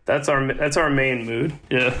 Well, that's our main mood.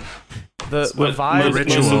 Yeah. The What- vibe,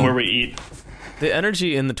 most of where we eat. the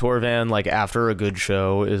energy in the tour van, like after a good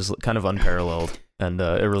show, is kind of unparalleled, and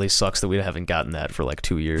it really sucks that we haven't gotten that for like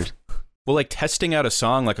 2 years. Well, like testing out a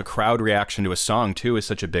song, like a crowd reaction to a song too, is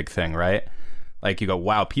such a big thing, right? Like you go,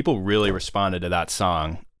 wow, people really responded to that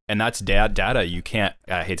song. And that's data you can't,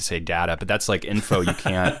 I hate to say data, but that's like info you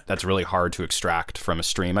can't, that's really hard to extract from a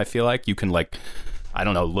stream, I feel like. You can like, I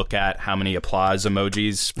don't know, look at how many applause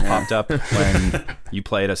emojis popped up when you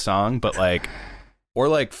played a song, but like, or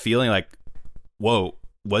like feeling like, whoa,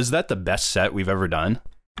 was that the best set we've ever done?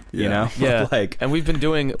 You know? Yeah, Like, and we've been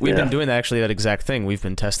doing actually that exact thing. We've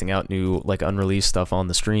been testing out new like unreleased stuff on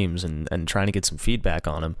the streams and trying to get some feedback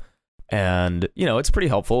on them. And you know, it's pretty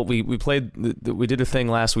helpful. We did a thing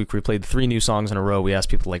last week where we played 3 new songs in a row. We asked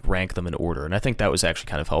people to like rank them in order, and I think that was actually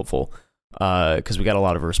kind of helpful because we got a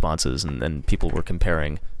lot of responses, and people were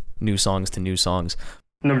comparing new songs to new songs.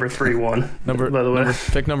 Number 3-1. By the way.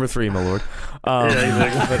 Pick number 3, my lord. Yeah,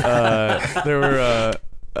 exactly. But there were.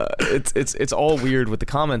 It's all weird with the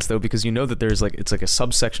comments though, because you know that there's like it's like a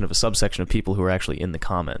subsection of people who are actually in the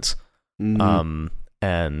comments.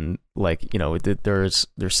 And like, you know, there's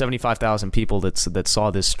 75,000 people that saw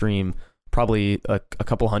this stream. Probably a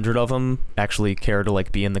couple hundred of them actually care to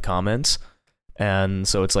like be in the comments. And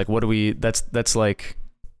so it's like, what do we? That's like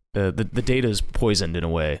the data is poisoned in a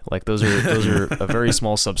way. Like those are a very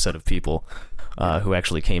small subset of people who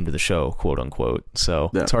actually came to the show, quote unquote. So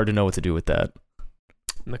it's hard to know what to do with that.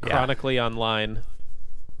 The Chronically Online.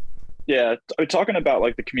 Yeah, talking about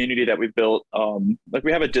like the community that we've built, like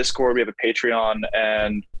we have a Discord, we have a Patreon,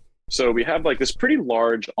 and so we have like this pretty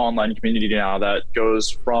large online community now that goes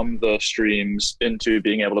from the streams into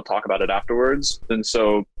being able to talk about it afterwards. And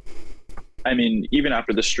so, I mean, even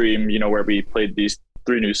after the stream, you know, where we played these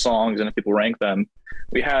 3 new songs and if people rank them,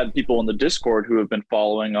 we had people in the Discord who have been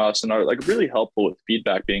following us and are like really helpful with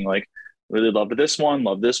feedback, being like, really loved this one,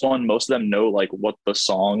 love this one. Most of them know like what the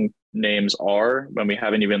song names are when we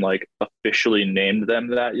haven't even like officially named them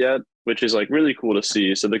that yet, which is like really cool to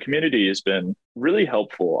see. So the community has been really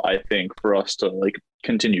helpful, I think, for us to like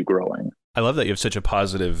continue growing. I love that you have such a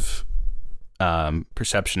positive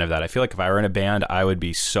perception of that. I feel like if I were in a band, I would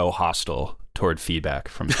be so hostile toward feedback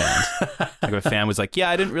from fans. Like if a fan was like,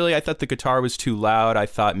 yeah, I thought the guitar was too loud. I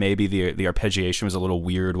thought maybe the arpeggiation was a little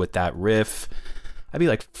weird with that riff. I'd be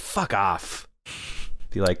like, fuck off.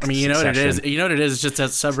 Be like, I mean, you know what it is? You know what it is? It's just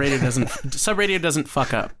that Subradio doesn't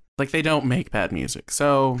fuck up. Like they don't make bad music.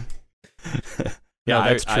 So Yeah,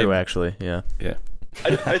 that's true actually. Yeah.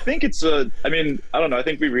 I think it's I mean, I don't know. I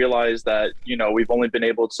think we realize that, you know, we've only been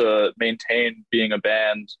able to maintain being a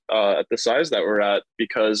band at the size that we're at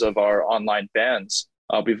because of our online fans.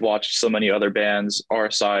 We've watched so many other bands our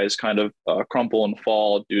size kind of crumple and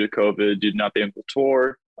fall due to COVID, due to not being able to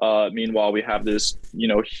tour. Meanwhile, we have this, you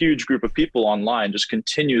know, huge group of people online just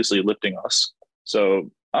continuously lifting us. So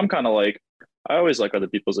I'm kind of like, I always like other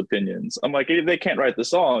people's opinions. I'm like, they can't write the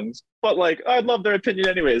songs, but like, I'd love their opinion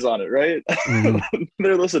anyways on it, right? Mm-hmm.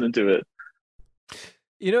 They're listening to it.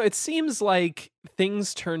 You know, it seems like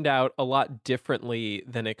things turned out a lot differently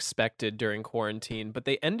than expected during quarantine, but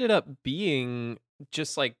they ended up being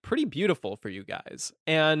just like pretty beautiful for you guys.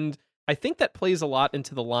 And I think that plays a lot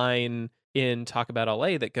into the line in Talk About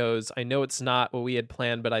LA that goes, I know it's not what we had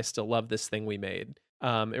planned, but I still love this thing we made.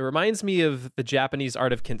 It reminds me of the Japanese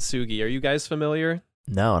art of kintsugi. Are you guys familiar?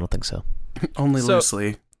 No, I don't think so. Only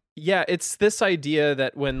loosely. Yeah, it's this idea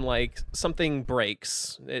that when like something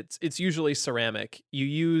breaks, it's usually ceramic. You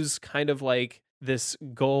use kind of like this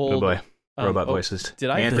gold. Oh boy, robot voices. Did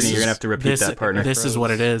I? Anthony, you're gonna have to repeat that, partner. This is what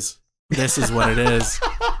it is. This is what it is.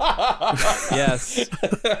 Yes.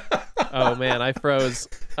 Oh man, I froze.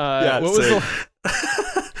 Yeah, what was the?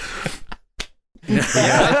 Yeah,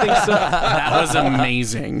 I think so. That was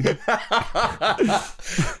amazing.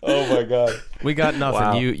 Oh my god, we got nothing.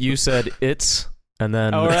 Wow. You said it's, and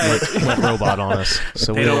then right. went robot on us.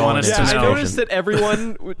 So They we don't were want on us to anticipation. I noticed that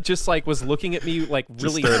everyone just like was looking at me like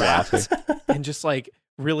really rapt and just like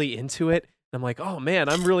really into it. And I'm like, oh man,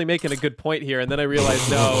 I'm really making a good point here. And then I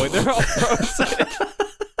realized, no, they're all frozen.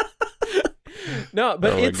 No,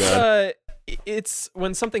 but it's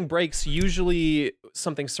when something breaks, usually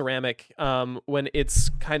something ceramic, when it's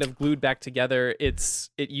kind of glued back together, it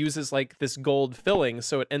uses like this gold filling,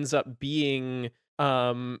 so it ends up being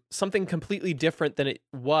something completely different than it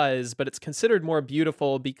was, but it's considered more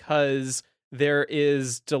beautiful because there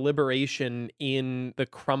is deliberation in the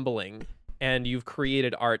crumbling, and you've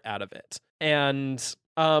created art out of it. And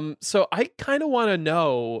so I kind of want to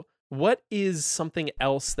know, what is something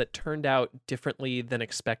else that turned out differently than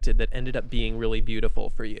expected that ended up being really beautiful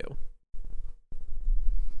for you?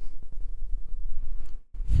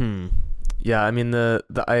 Yeah, I mean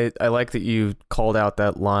I like that you called out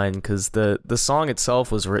that line, because the song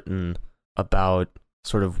itself was written about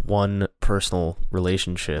sort of one personal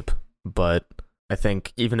relationship, but I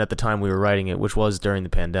think even at the time we were writing it, which was during the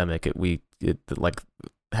pandemic, it like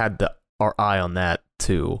had our eye on that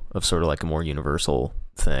too, of sort of like a more universal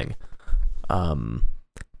thing. And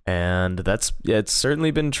it's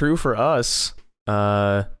certainly been true for us,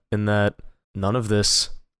 in that none of this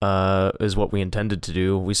is what we intended to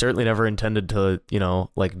do. We certainly never intended to,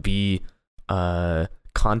 like be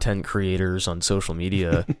content creators on social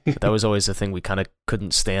media. That was always a thing we kind of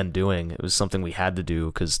couldn't stand doing. It was something we had to do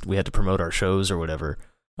because we had to promote our shows or whatever.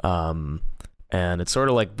 And it sort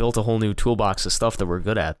of like built a whole new toolbox of stuff that we're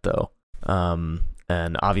good at, though.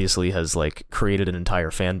 And obviously has like created an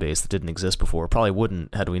entire fan base that didn't exist before. Probably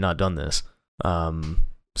wouldn't had we not done this.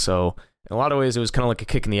 So in a lot of ways, it was kind of like a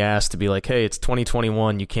kick in the ass to be like, hey, it's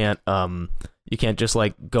 2021. You can't just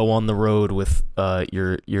like go on the road with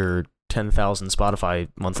your 10,000 Spotify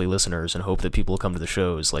monthly listeners and hope that people will come to the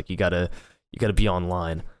shows. Like you gotta be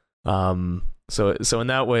online. So in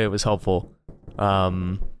that way, it was helpful.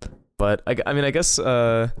 But I guess.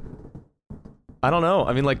 I don't know.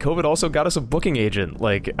 I mean, like, COVID also got us a booking agent,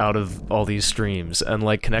 like, out of all these streams, and,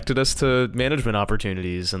 like, connected us to management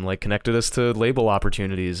opportunities, and, like, connected us to label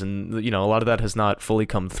opportunities, and, a lot of that has not fully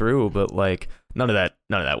come through, but, like, none of that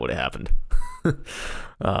would have happened.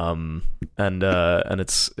 And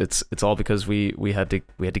it's all because we had to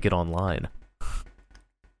get online.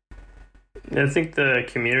 I think the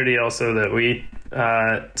community also that we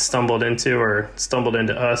stumbled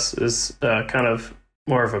into us is kind of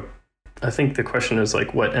more of a, I think the question is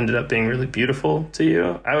like, what ended up being really beautiful to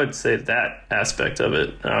you? I would say that aspect of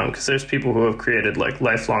it, because there's people who have created like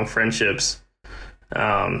lifelong friendships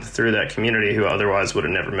through that community who otherwise would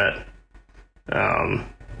have never met.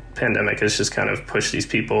 Pandemic has just kind of pushed these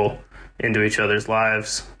people into each other's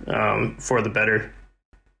lives for the better.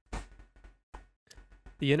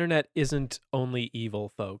 The internet isn't only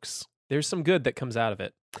evil, folks. There's some good that comes out of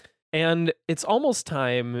it. And it's almost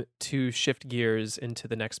time to shift gears into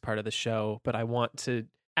the next part of the show, but I want to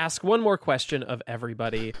ask one more question of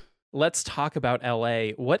everybody. Let's talk about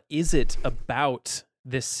LA. What is it about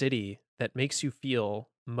this city that makes you feel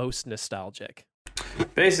most nostalgic?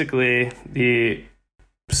 Basically, the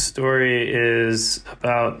story is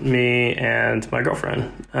about me and my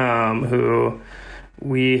girlfriend, who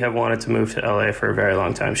we have wanted to move to LA for a very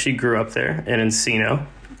long time. She grew up there in Encino,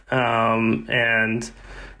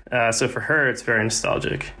 so for her, it's very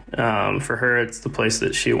nostalgic. For her, it's the place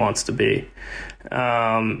that she wants to be.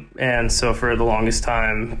 And so for the longest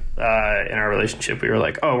time in our relationship, we were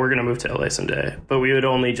like, oh, we're going to move to LA someday. But we would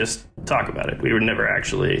only just talk about it. We would never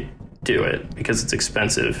actually do it because it's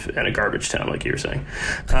expensive and a garbage town, like you were saying.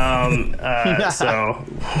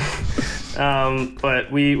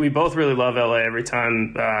 But we both really love LA. Every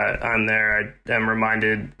time I'm there, I am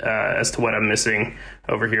reminded as to what I'm missing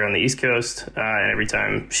over here on the East Coast. And every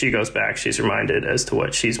time she goes back, she's reminded as to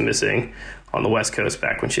what she's missing on the West Coast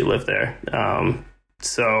back when she lived there.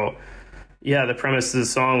 So yeah, the premise of the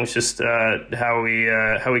song was just how we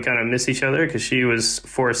kind of miss each other because she was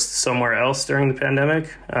forced somewhere else during the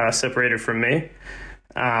pandemic, separated from me.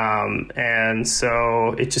 And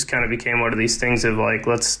so it just kind of became one of these things of like,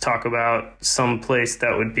 let's talk about some place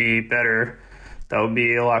that would be better, that would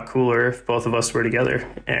be a lot cooler if both of us were together,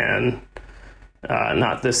 and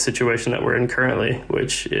not this situation that we're in currently,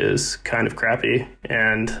 which is kind of crappy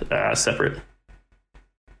and separate.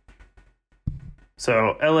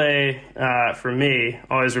 So LA, for me,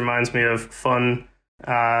 always reminds me of fun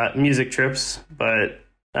music trips, but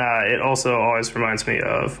it also always reminds me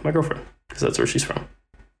of my girlfriend because that's where she's from.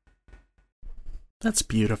 That's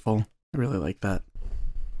beautiful. I really like that.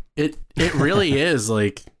 It really is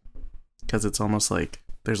like, because it's almost like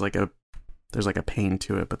there's like a pain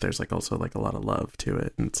to it, but there's like also like a lot of love to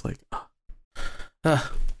it, and it's like,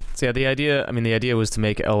 So yeah, the idea was to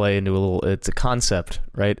make LA into it's a concept,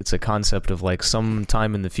 right? It's a concept of like some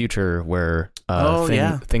time in the future where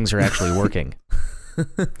things are actually working.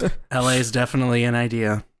 LA is definitely an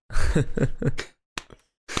idea.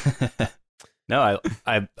 No,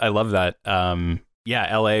 I love that.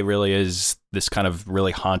 Yeah, LA really is this kind of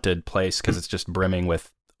really haunted place because it's just brimming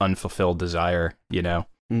with unfulfilled desire, you know?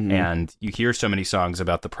 Mhm. And you hear so many songs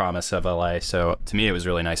about the promise of LA. So to me, it was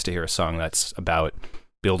really nice to hear a song that's about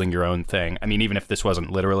building your own thing. I mean, even if this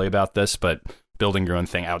wasn't literally about this, but building your own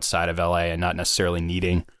thing outside of LA and not necessarily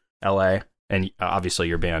needing LA. And obviously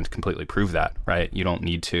your band completely proved that, right? You don't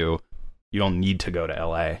need to go to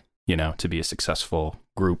LA, you know, to be a successful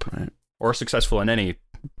group Right. or successful in any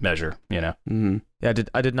measure, you know? Mhm. Yeah,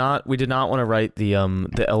 we did not want to write the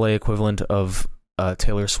LA equivalent of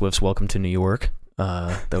Taylor Swift's Welcome to New York.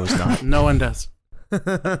 That was not. No one does.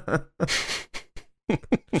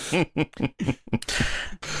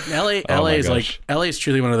 LA Oh my is gosh. like LA is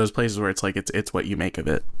truly one of those places where it's like it's what you make of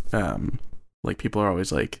it. Like people are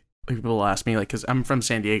always like people will ask me like because I'm from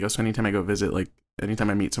San Diego, so anytime I go visit, like anytime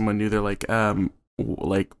I meet someone new, they're like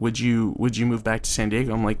like would you move back to San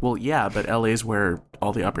Diego? I'm like, well, yeah, but LA is where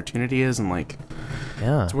all the opportunity is, and like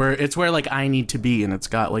Yeah. it's where like I need to be, and it's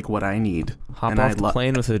got like what I need. Hop and off I the lo-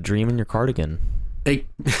 plane with a dream in your cardigan.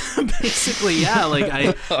 Basically, yeah. Like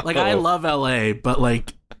I love LA, but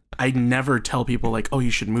like I never tell people like, oh,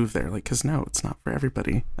 you should move there. Like, cause no, it's not for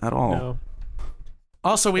everybody at all. No.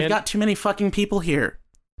 Also, we've And- got too many fucking people here.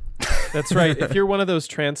 That's right. If you're one of those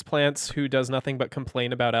transplants who does nothing but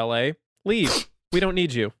complain about LA, leave. We don't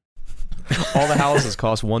need you. All the houses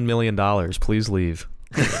cost $1 million. Please leave.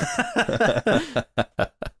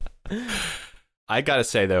 I gotta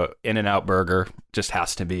say though, In-N-Out Burger just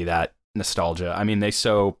has to be that nostalgia. I mean,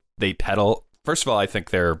 they pedal. First of all, I think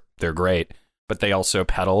they're great, but they also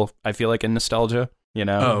pedal. I feel like in nostalgia, you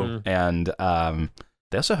know. Oh. And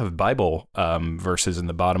they also have Bible verses in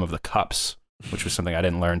the bottom of the cups, which was something I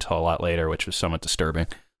didn't learn until a lot later, which was somewhat disturbing.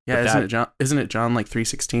 Yeah, But isn't it John? Isn't it John like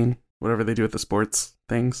 3:16? Whatever they do with the sports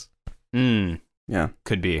things. Yeah.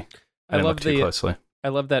 Could be. I I didn't love look too closely. I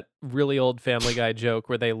love that really old Family Guy joke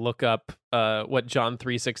where they look up what John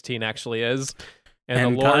 3:16 actually is,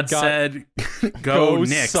 And the Lord God said, "Go "Go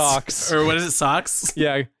Knicks." Sox. Or what is it? Sox?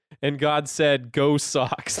 yeah, and God said, "Go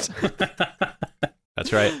Sox."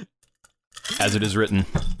 That's right. As it is written.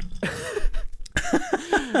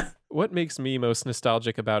 What makes me most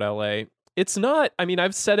nostalgic about LA? It's not, I mean,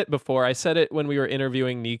 I've said it before. I said it when we were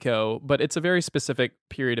interviewing Nico, but it's a very specific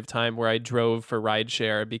period of time where I drove for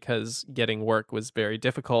rideshare because getting work was very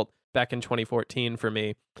difficult back in 2014 for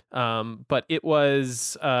me. But it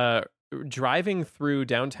was driving through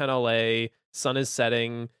downtown LA, sun is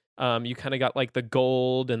setting. You kind of got like the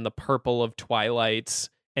gold and the purple of twilight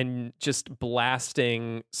and just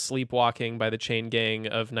blasting Sleepwalking by the Chain Gang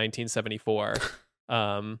of 1974.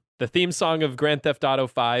 The theme song of Grand Theft Auto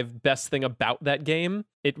 5, best thing about that game,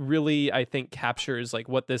 it really, I think, captures like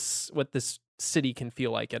what this city can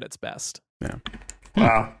feel like at its best.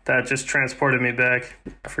 Wow, that just transported me back.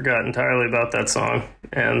 I forgot entirely about that song,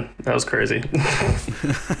 and that was crazy.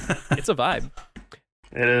 It's a vibe.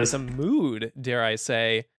 It is. It's a mood, dare I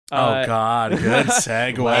say. Oh God, good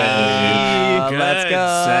segue. Good Let's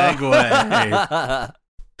go.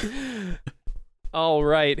 segue. All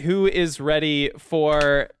right, who is ready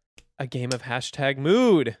for a game of hashtag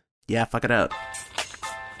mood? Yeah, fuck it up.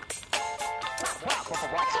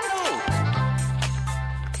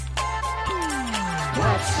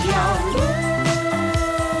 What's your mood?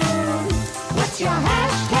 What's your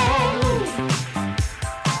hashtag?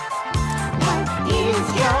 What is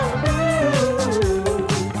your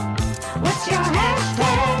mood? What's your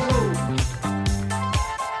hashtag?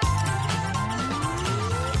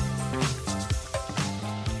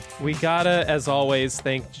 We gotta, as always,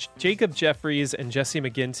 thank Jacob Jeffries and Jesse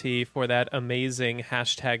McGinty for that amazing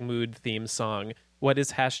hashtag mood theme song. What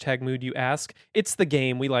is hashtag mood, you ask? It's the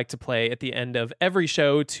game we like to play at the end of every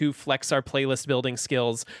show to flex our playlist building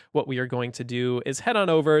skills. What we are going to do is head on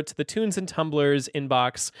over to the Tunes and Tumblers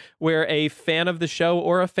inbox, where a fan of the show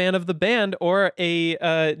or a fan of the band or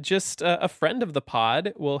just a friend of the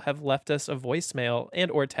pod will have left us a voicemail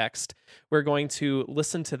and or text. We're going to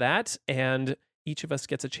listen to that, and each of us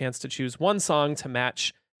gets a chance to choose one song to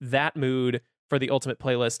match that mood for the ultimate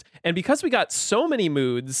playlist. And because we got so many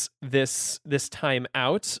moods this time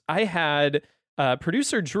out, I had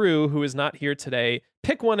producer Drew, who is not here today,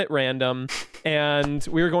 pick one at random, and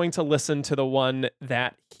we were going to listen to the one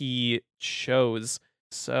that he chose.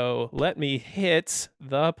 So let me hit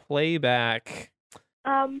the playback.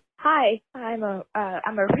 Hi. I'm a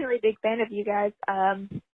really big fan of you guys.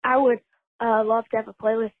 I would love to have a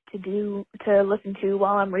playlist to listen to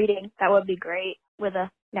while I'm reading. That would be great with a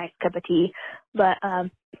nice cup of tea. But I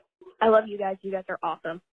love you guys. You guys are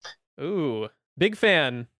awesome. Ooh, big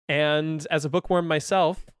fan. And as a bookworm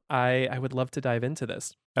myself, I would love to dive into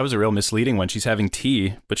this. That was a real misleading one. She's having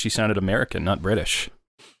tea, but she sounded American, not British.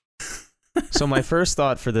 So my first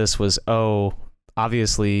thought for this was,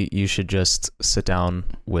 obviously you should just sit down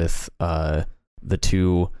with the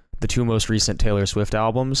two most recent Taylor Swift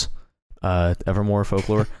albums, Evermore,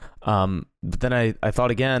 Folklore. But then I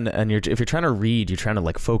thought again, and if you're trying to read, you're trying to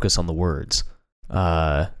like focus on the words,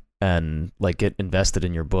 and like get invested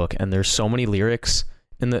in your book. And there's so many lyrics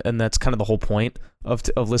and that's kind of the whole point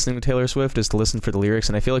of listening to Taylor Swift, is to listen for the lyrics.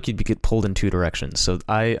 And I feel like you'd get pulled in two directions. So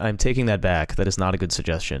I'm taking that back. That is not a good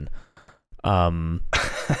suggestion.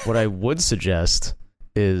 What I would suggest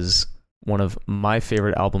is one of my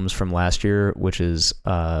favorite albums from last year, which is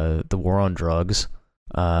The War on Drugs.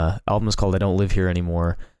 Album is called I Don't Live Here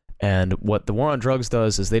Anymore. And what The War on Drugs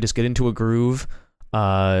does is they just get into a groove.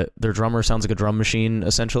 Their drummer sounds like a drum machine,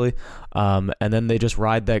 essentially. And then they just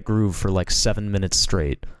ride that groove for like 7 minutes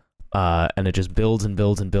straight. And it just builds and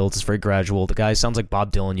builds and builds. It's very gradual. The guy sounds like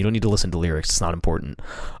Bob Dylan. You don't need to listen to lyrics. It's not important.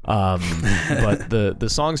 But the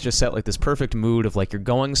songs just set like this perfect mood of like you're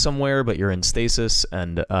going somewhere, but you're in stasis.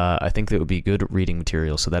 And I think that would be good reading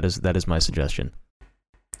material. So that is my suggestion.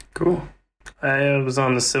 Cool. I was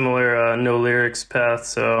on the similar no lyrics path,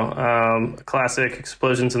 so classic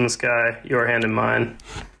Explosions in the Sky, Your Hand in Mine.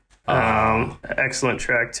 Excellent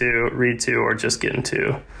track to read to or just get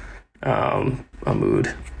into a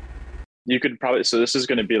mood. You could probably, so this is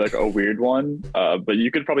going to be like a weird one, but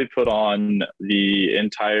you could probably put on the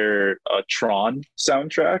entire Tron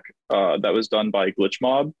soundtrack that was done by Glitch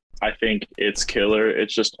Mob. I think it's killer.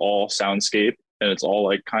 It's just all soundscape and it's all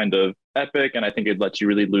like kind of epic, and I think it lets you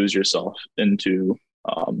really lose yourself into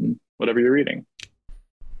whatever you're reading.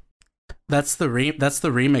 That's the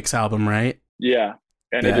remix album, right? Yeah,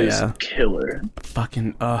 and it is killer.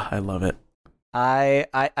 Fucking I love it.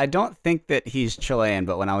 I don't think that he's Chilean,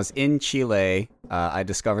 but when I was in Chile, I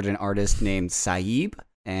discovered an artist named Saib,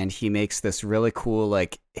 and he makes this really cool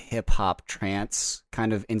like hip hop trance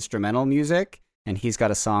kind of instrumental music, and he's got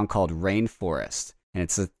a song called Rainforest. And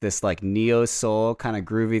it's this like neo soul kind of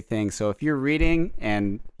groovy thing. So if you're reading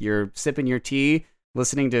and you're sipping your tea,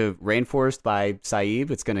 listening to Rainforest by Saib,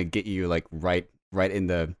 it's gonna get you like right in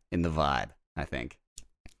the vibe, I think.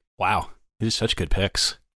 Wow, these are such good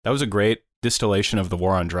picks. That was a great distillation of the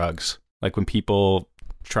war on drugs. Like when people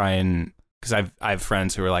try and, because I have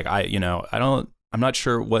friends who are like, I'm not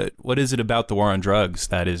sure what is it about the war on drugs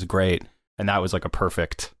that is great, and that was like a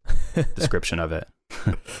perfect description of it.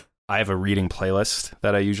 I have a reading playlist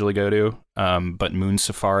that I usually go to, but Moon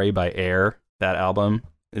Safari by Air, that album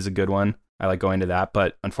is a good one. I like going to that,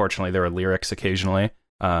 but unfortunately there are lyrics occasionally.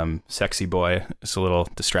 Sexy Boy is a little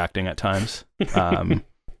distracting at times.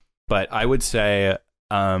 But I would say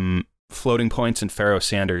Floating Points and Pharoah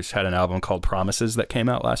Sanders had an album called Promises that came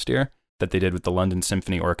out last year that they did with the London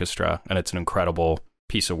Symphony Orchestra, and it's an incredible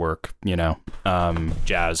piece of work,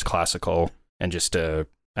 jazz, classical, and just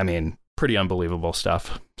pretty unbelievable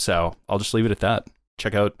stuff. So I'll just leave it at that.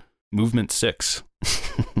 Check out Movement 6.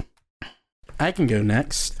 I can go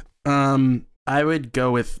next. I would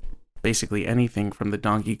go with basically anything from the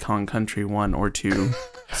Donkey Kong Country 1 or 2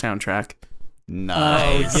 soundtrack.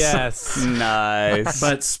 Nice. Oh, yes. Nice.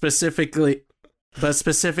 But specifically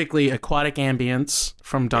Aquatic Ambience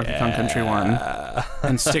from Donkey Kong Country 1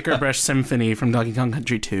 and Sticker Brush Symphony from Donkey Kong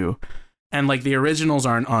Country 2. And like the originals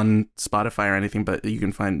aren't on Spotify or anything, but you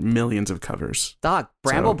can find millions of covers. Doc,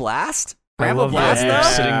 Bramble Blast? Bramble love Blast, that. though?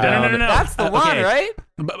 Sitting down. No. That's the one, Okay. right?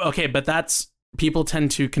 But that's, people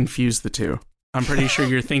tend to confuse the two. I'm pretty sure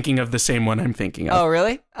you're thinking of the same one I'm thinking of. Oh,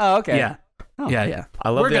 really? Oh, okay. Yeah. Oh. Yeah. I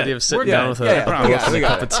love We're the good. idea of We're sitting good. down with Yeah, a yeah. book We got it, and we a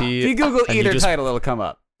got cup it. of tea. If you Google and you either just title, it'll come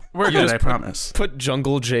up. We're good, I promise. Put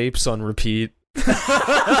Jungle Japes on repeat.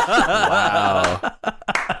 Wow.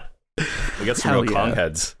 We got some Hell real yeah. Kong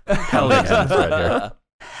heads. Hell Kong heads yeah. in the thread here.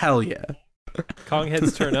 Hell yeah. Kong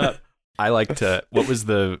heads turn up. I like to, what was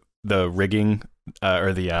the rigging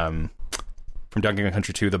or the from Donkey Kong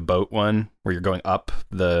Country 2, the boat one where you're going up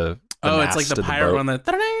the It's like mast the of pirate boat. one.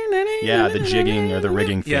 The jigging or the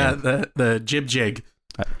rigging thing. Yeah, the jib jig.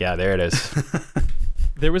 Yeah, there it is.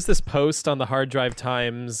 There was this post on the Hard Drive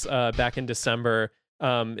Times back in December.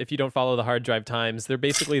 If you don't follow the Hard Drive Times, they're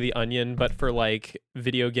basically the Onion, but for like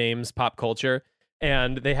video games, pop culture.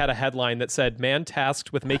 And they had a headline that said, "Man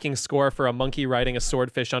tasked with making score for a monkey riding a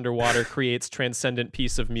swordfish underwater creates transcendent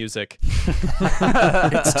piece of music."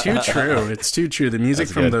 It's too true. It's too true. The music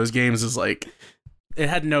That's from good. those games is like, it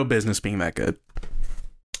had no business being that good.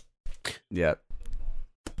 Yep.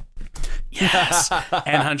 Yes.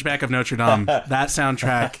 And Hunchback of Notre Dame. That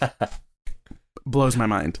soundtrack blows my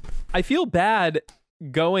mind. I feel bad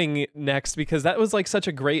going next because that was like such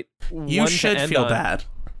a great You one should to end feel on. bad.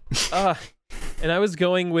 And I was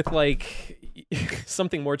going with like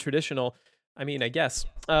something more traditional. I mean, I guess.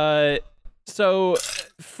 So,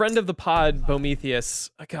 friend of the pod, Bometheus.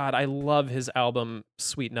 God, I love his album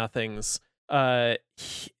Sweet Nothings.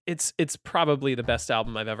 It's probably the best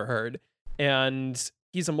album I've ever heard, and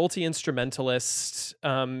he's a multi-instrumentalist.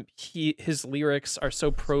 His lyrics are so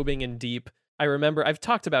probing and deep. I remember I've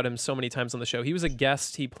talked about him so many times on the show. He was a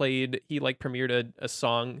guest. He premiered a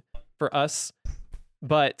song for us,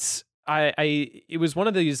 but it was one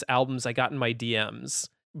of these albums I got in my DMs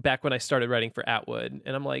back when I started writing for Atwood,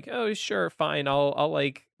 and I'm like, oh sure, fine, I'll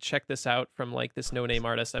like check this out from like this no-name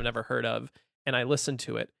artist I've never heard of, and I listened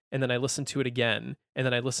to it, and then I listened to it again, and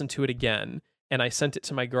then I listened to it again, and I sent it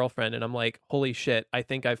to my girlfriend, and I'm like, holy shit, I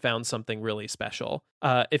think I found something really special.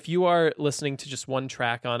 If you are listening to just one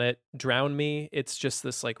track on it, Drown Me, it's just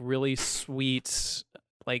this like really sweet,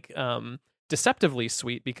 like deceptively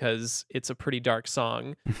sweet because it's a pretty dark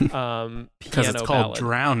song. Because Piano it's called ballad.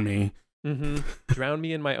 Drown Me. Drown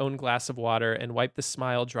me in my own glass of water and wipe the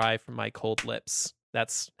smile dry from my cold lips.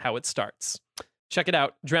 That's how it starts. Check it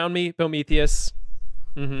out. Drown Me, Bometheus.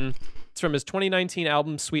 It's from his 2019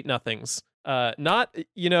 album Sweet Nothings. Not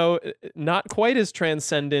quite as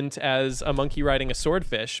transcendent as a monkey riding a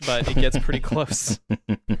swordfish, but it gets pretty close.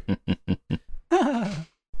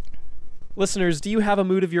 Listeners, do you have a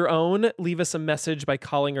mood of your own? Leave us a message by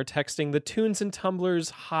calling or texting the Tunes and Tumblers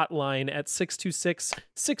hotline at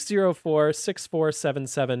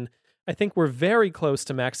 626-604-6477. I think we're very close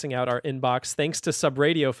to maxing out our inbox thanks to Sub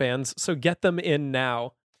Radio fans, so get them in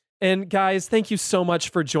now. And guys, thank you so much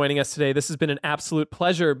for joining us today. This has been an absolute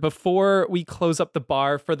pleasure. Before we close up the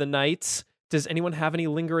bar for the night, does anyone have any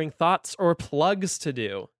lingering thoughts or plugs to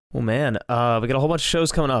do? Well, man, we got a whole bunch of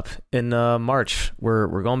shows coming up in March.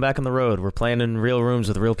 We're going back on the road. We're playing in real rooms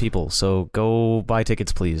with real people. So go buy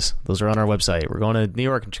tickets, please. Those are on our website. We're going to New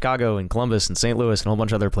York and Chicago and Columbus and St. Louis and a whole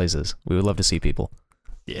bunch of other places. We would love to see people.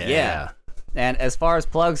 Yeah. And as far as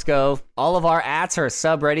plugs go, all of our ats are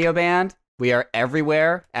Sub Radio Band. We are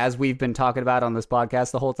everywhere, as we've been talking about on this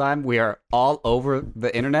podcast the whole time. We are all over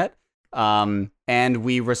the internet. And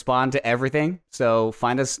we respond to everything. So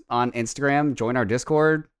find us on Instagram, join our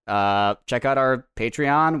Discord. Check out our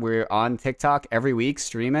Patreon. We're on TikTok every week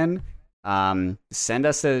streaming. Send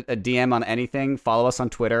us a DM on anything. Follow us on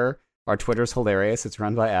Twitter. Our Twitter's hilarious. It's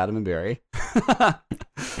run by Adam and Barry.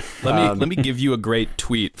 Let me give you a great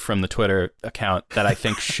tweet from the Twitter account that I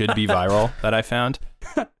think should be viral that I found.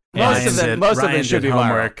 Most of them should be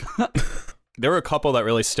homework. viral. There were a couple that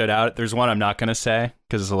really stood out. There's one I'm not going to say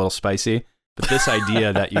because it's a little spicy. But this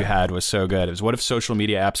idea that you had was so good. It was, what if social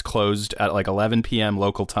media apps closed at like 11 p.m.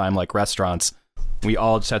 local time, like restaurants? We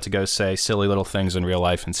all just had to go say silly little things in real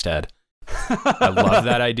life instead. I love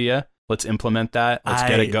that idea. Let's implement that. Let's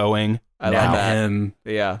get it going. I like that. I'm in.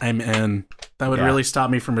 Yeah. I'm in. That would really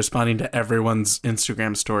stop me from responding to everyone's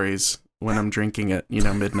Instagram stories when I'm drinking at,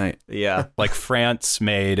 midnight. Yeah. Like France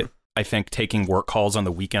made, I think, taking work calls on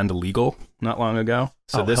the weekend illegal not long ago.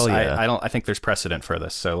 So I think there's precedent for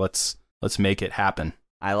this. So let's make it happen.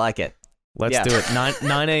 I like it. Let's do it.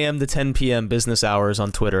 9 a.m. to 10 p.m. business hours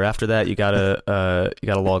on Twitter. After that, you gotta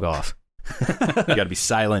log off. You gotta be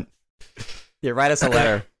silent. Yeah, write us a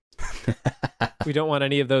letter. We don't want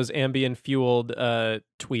any of those Ambien fueled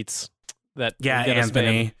tweets that Yeah, get us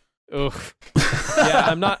Anthony. banned. Oof. Yeah,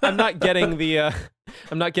 I'm not getting the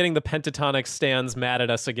pentatonic stands mad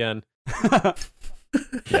at us again.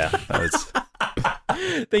 Yeah, that was.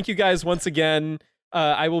 Thank you guys once again.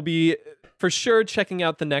 I will be for sure checking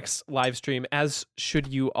out the next live stream, as should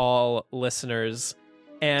you all listeners.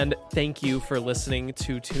 And thank you for listening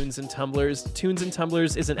to Tunes and Tumblers. Tunes and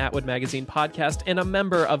Tumblers is an Atwood Magazine podcast and a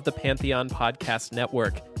member of the Pantheon Podcast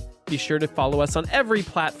Network. Be sure to follow us on every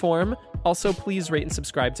platform. Also, please rate and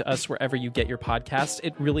subscribe to us wherever you get your podcasts.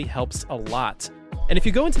 It really helps a lot. And if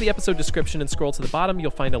you go into the episode description and scroll to the bottom,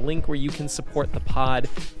 you'll find a link where you can support the pod.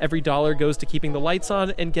 Every dollar goes to keeping the lights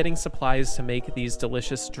on and getting supplies to make these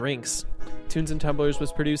delicious drinks. Tunes and Tumblers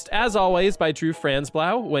was produced, as always, by Drew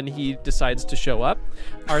Franzblau when he decides to show up.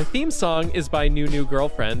 Our theme song is by New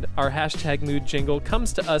Girlfriend. Our hashtag mood jingle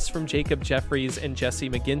comes to us from Jacob Jeffries and Jesse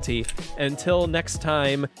McGinty. Until next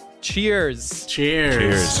time, cheers.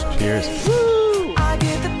 Cheers. Cheers. Woo! I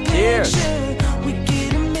get the Cheers. picture. We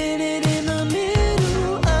get a minute in the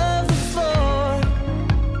middle of the floor.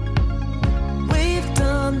 We've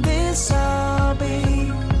done this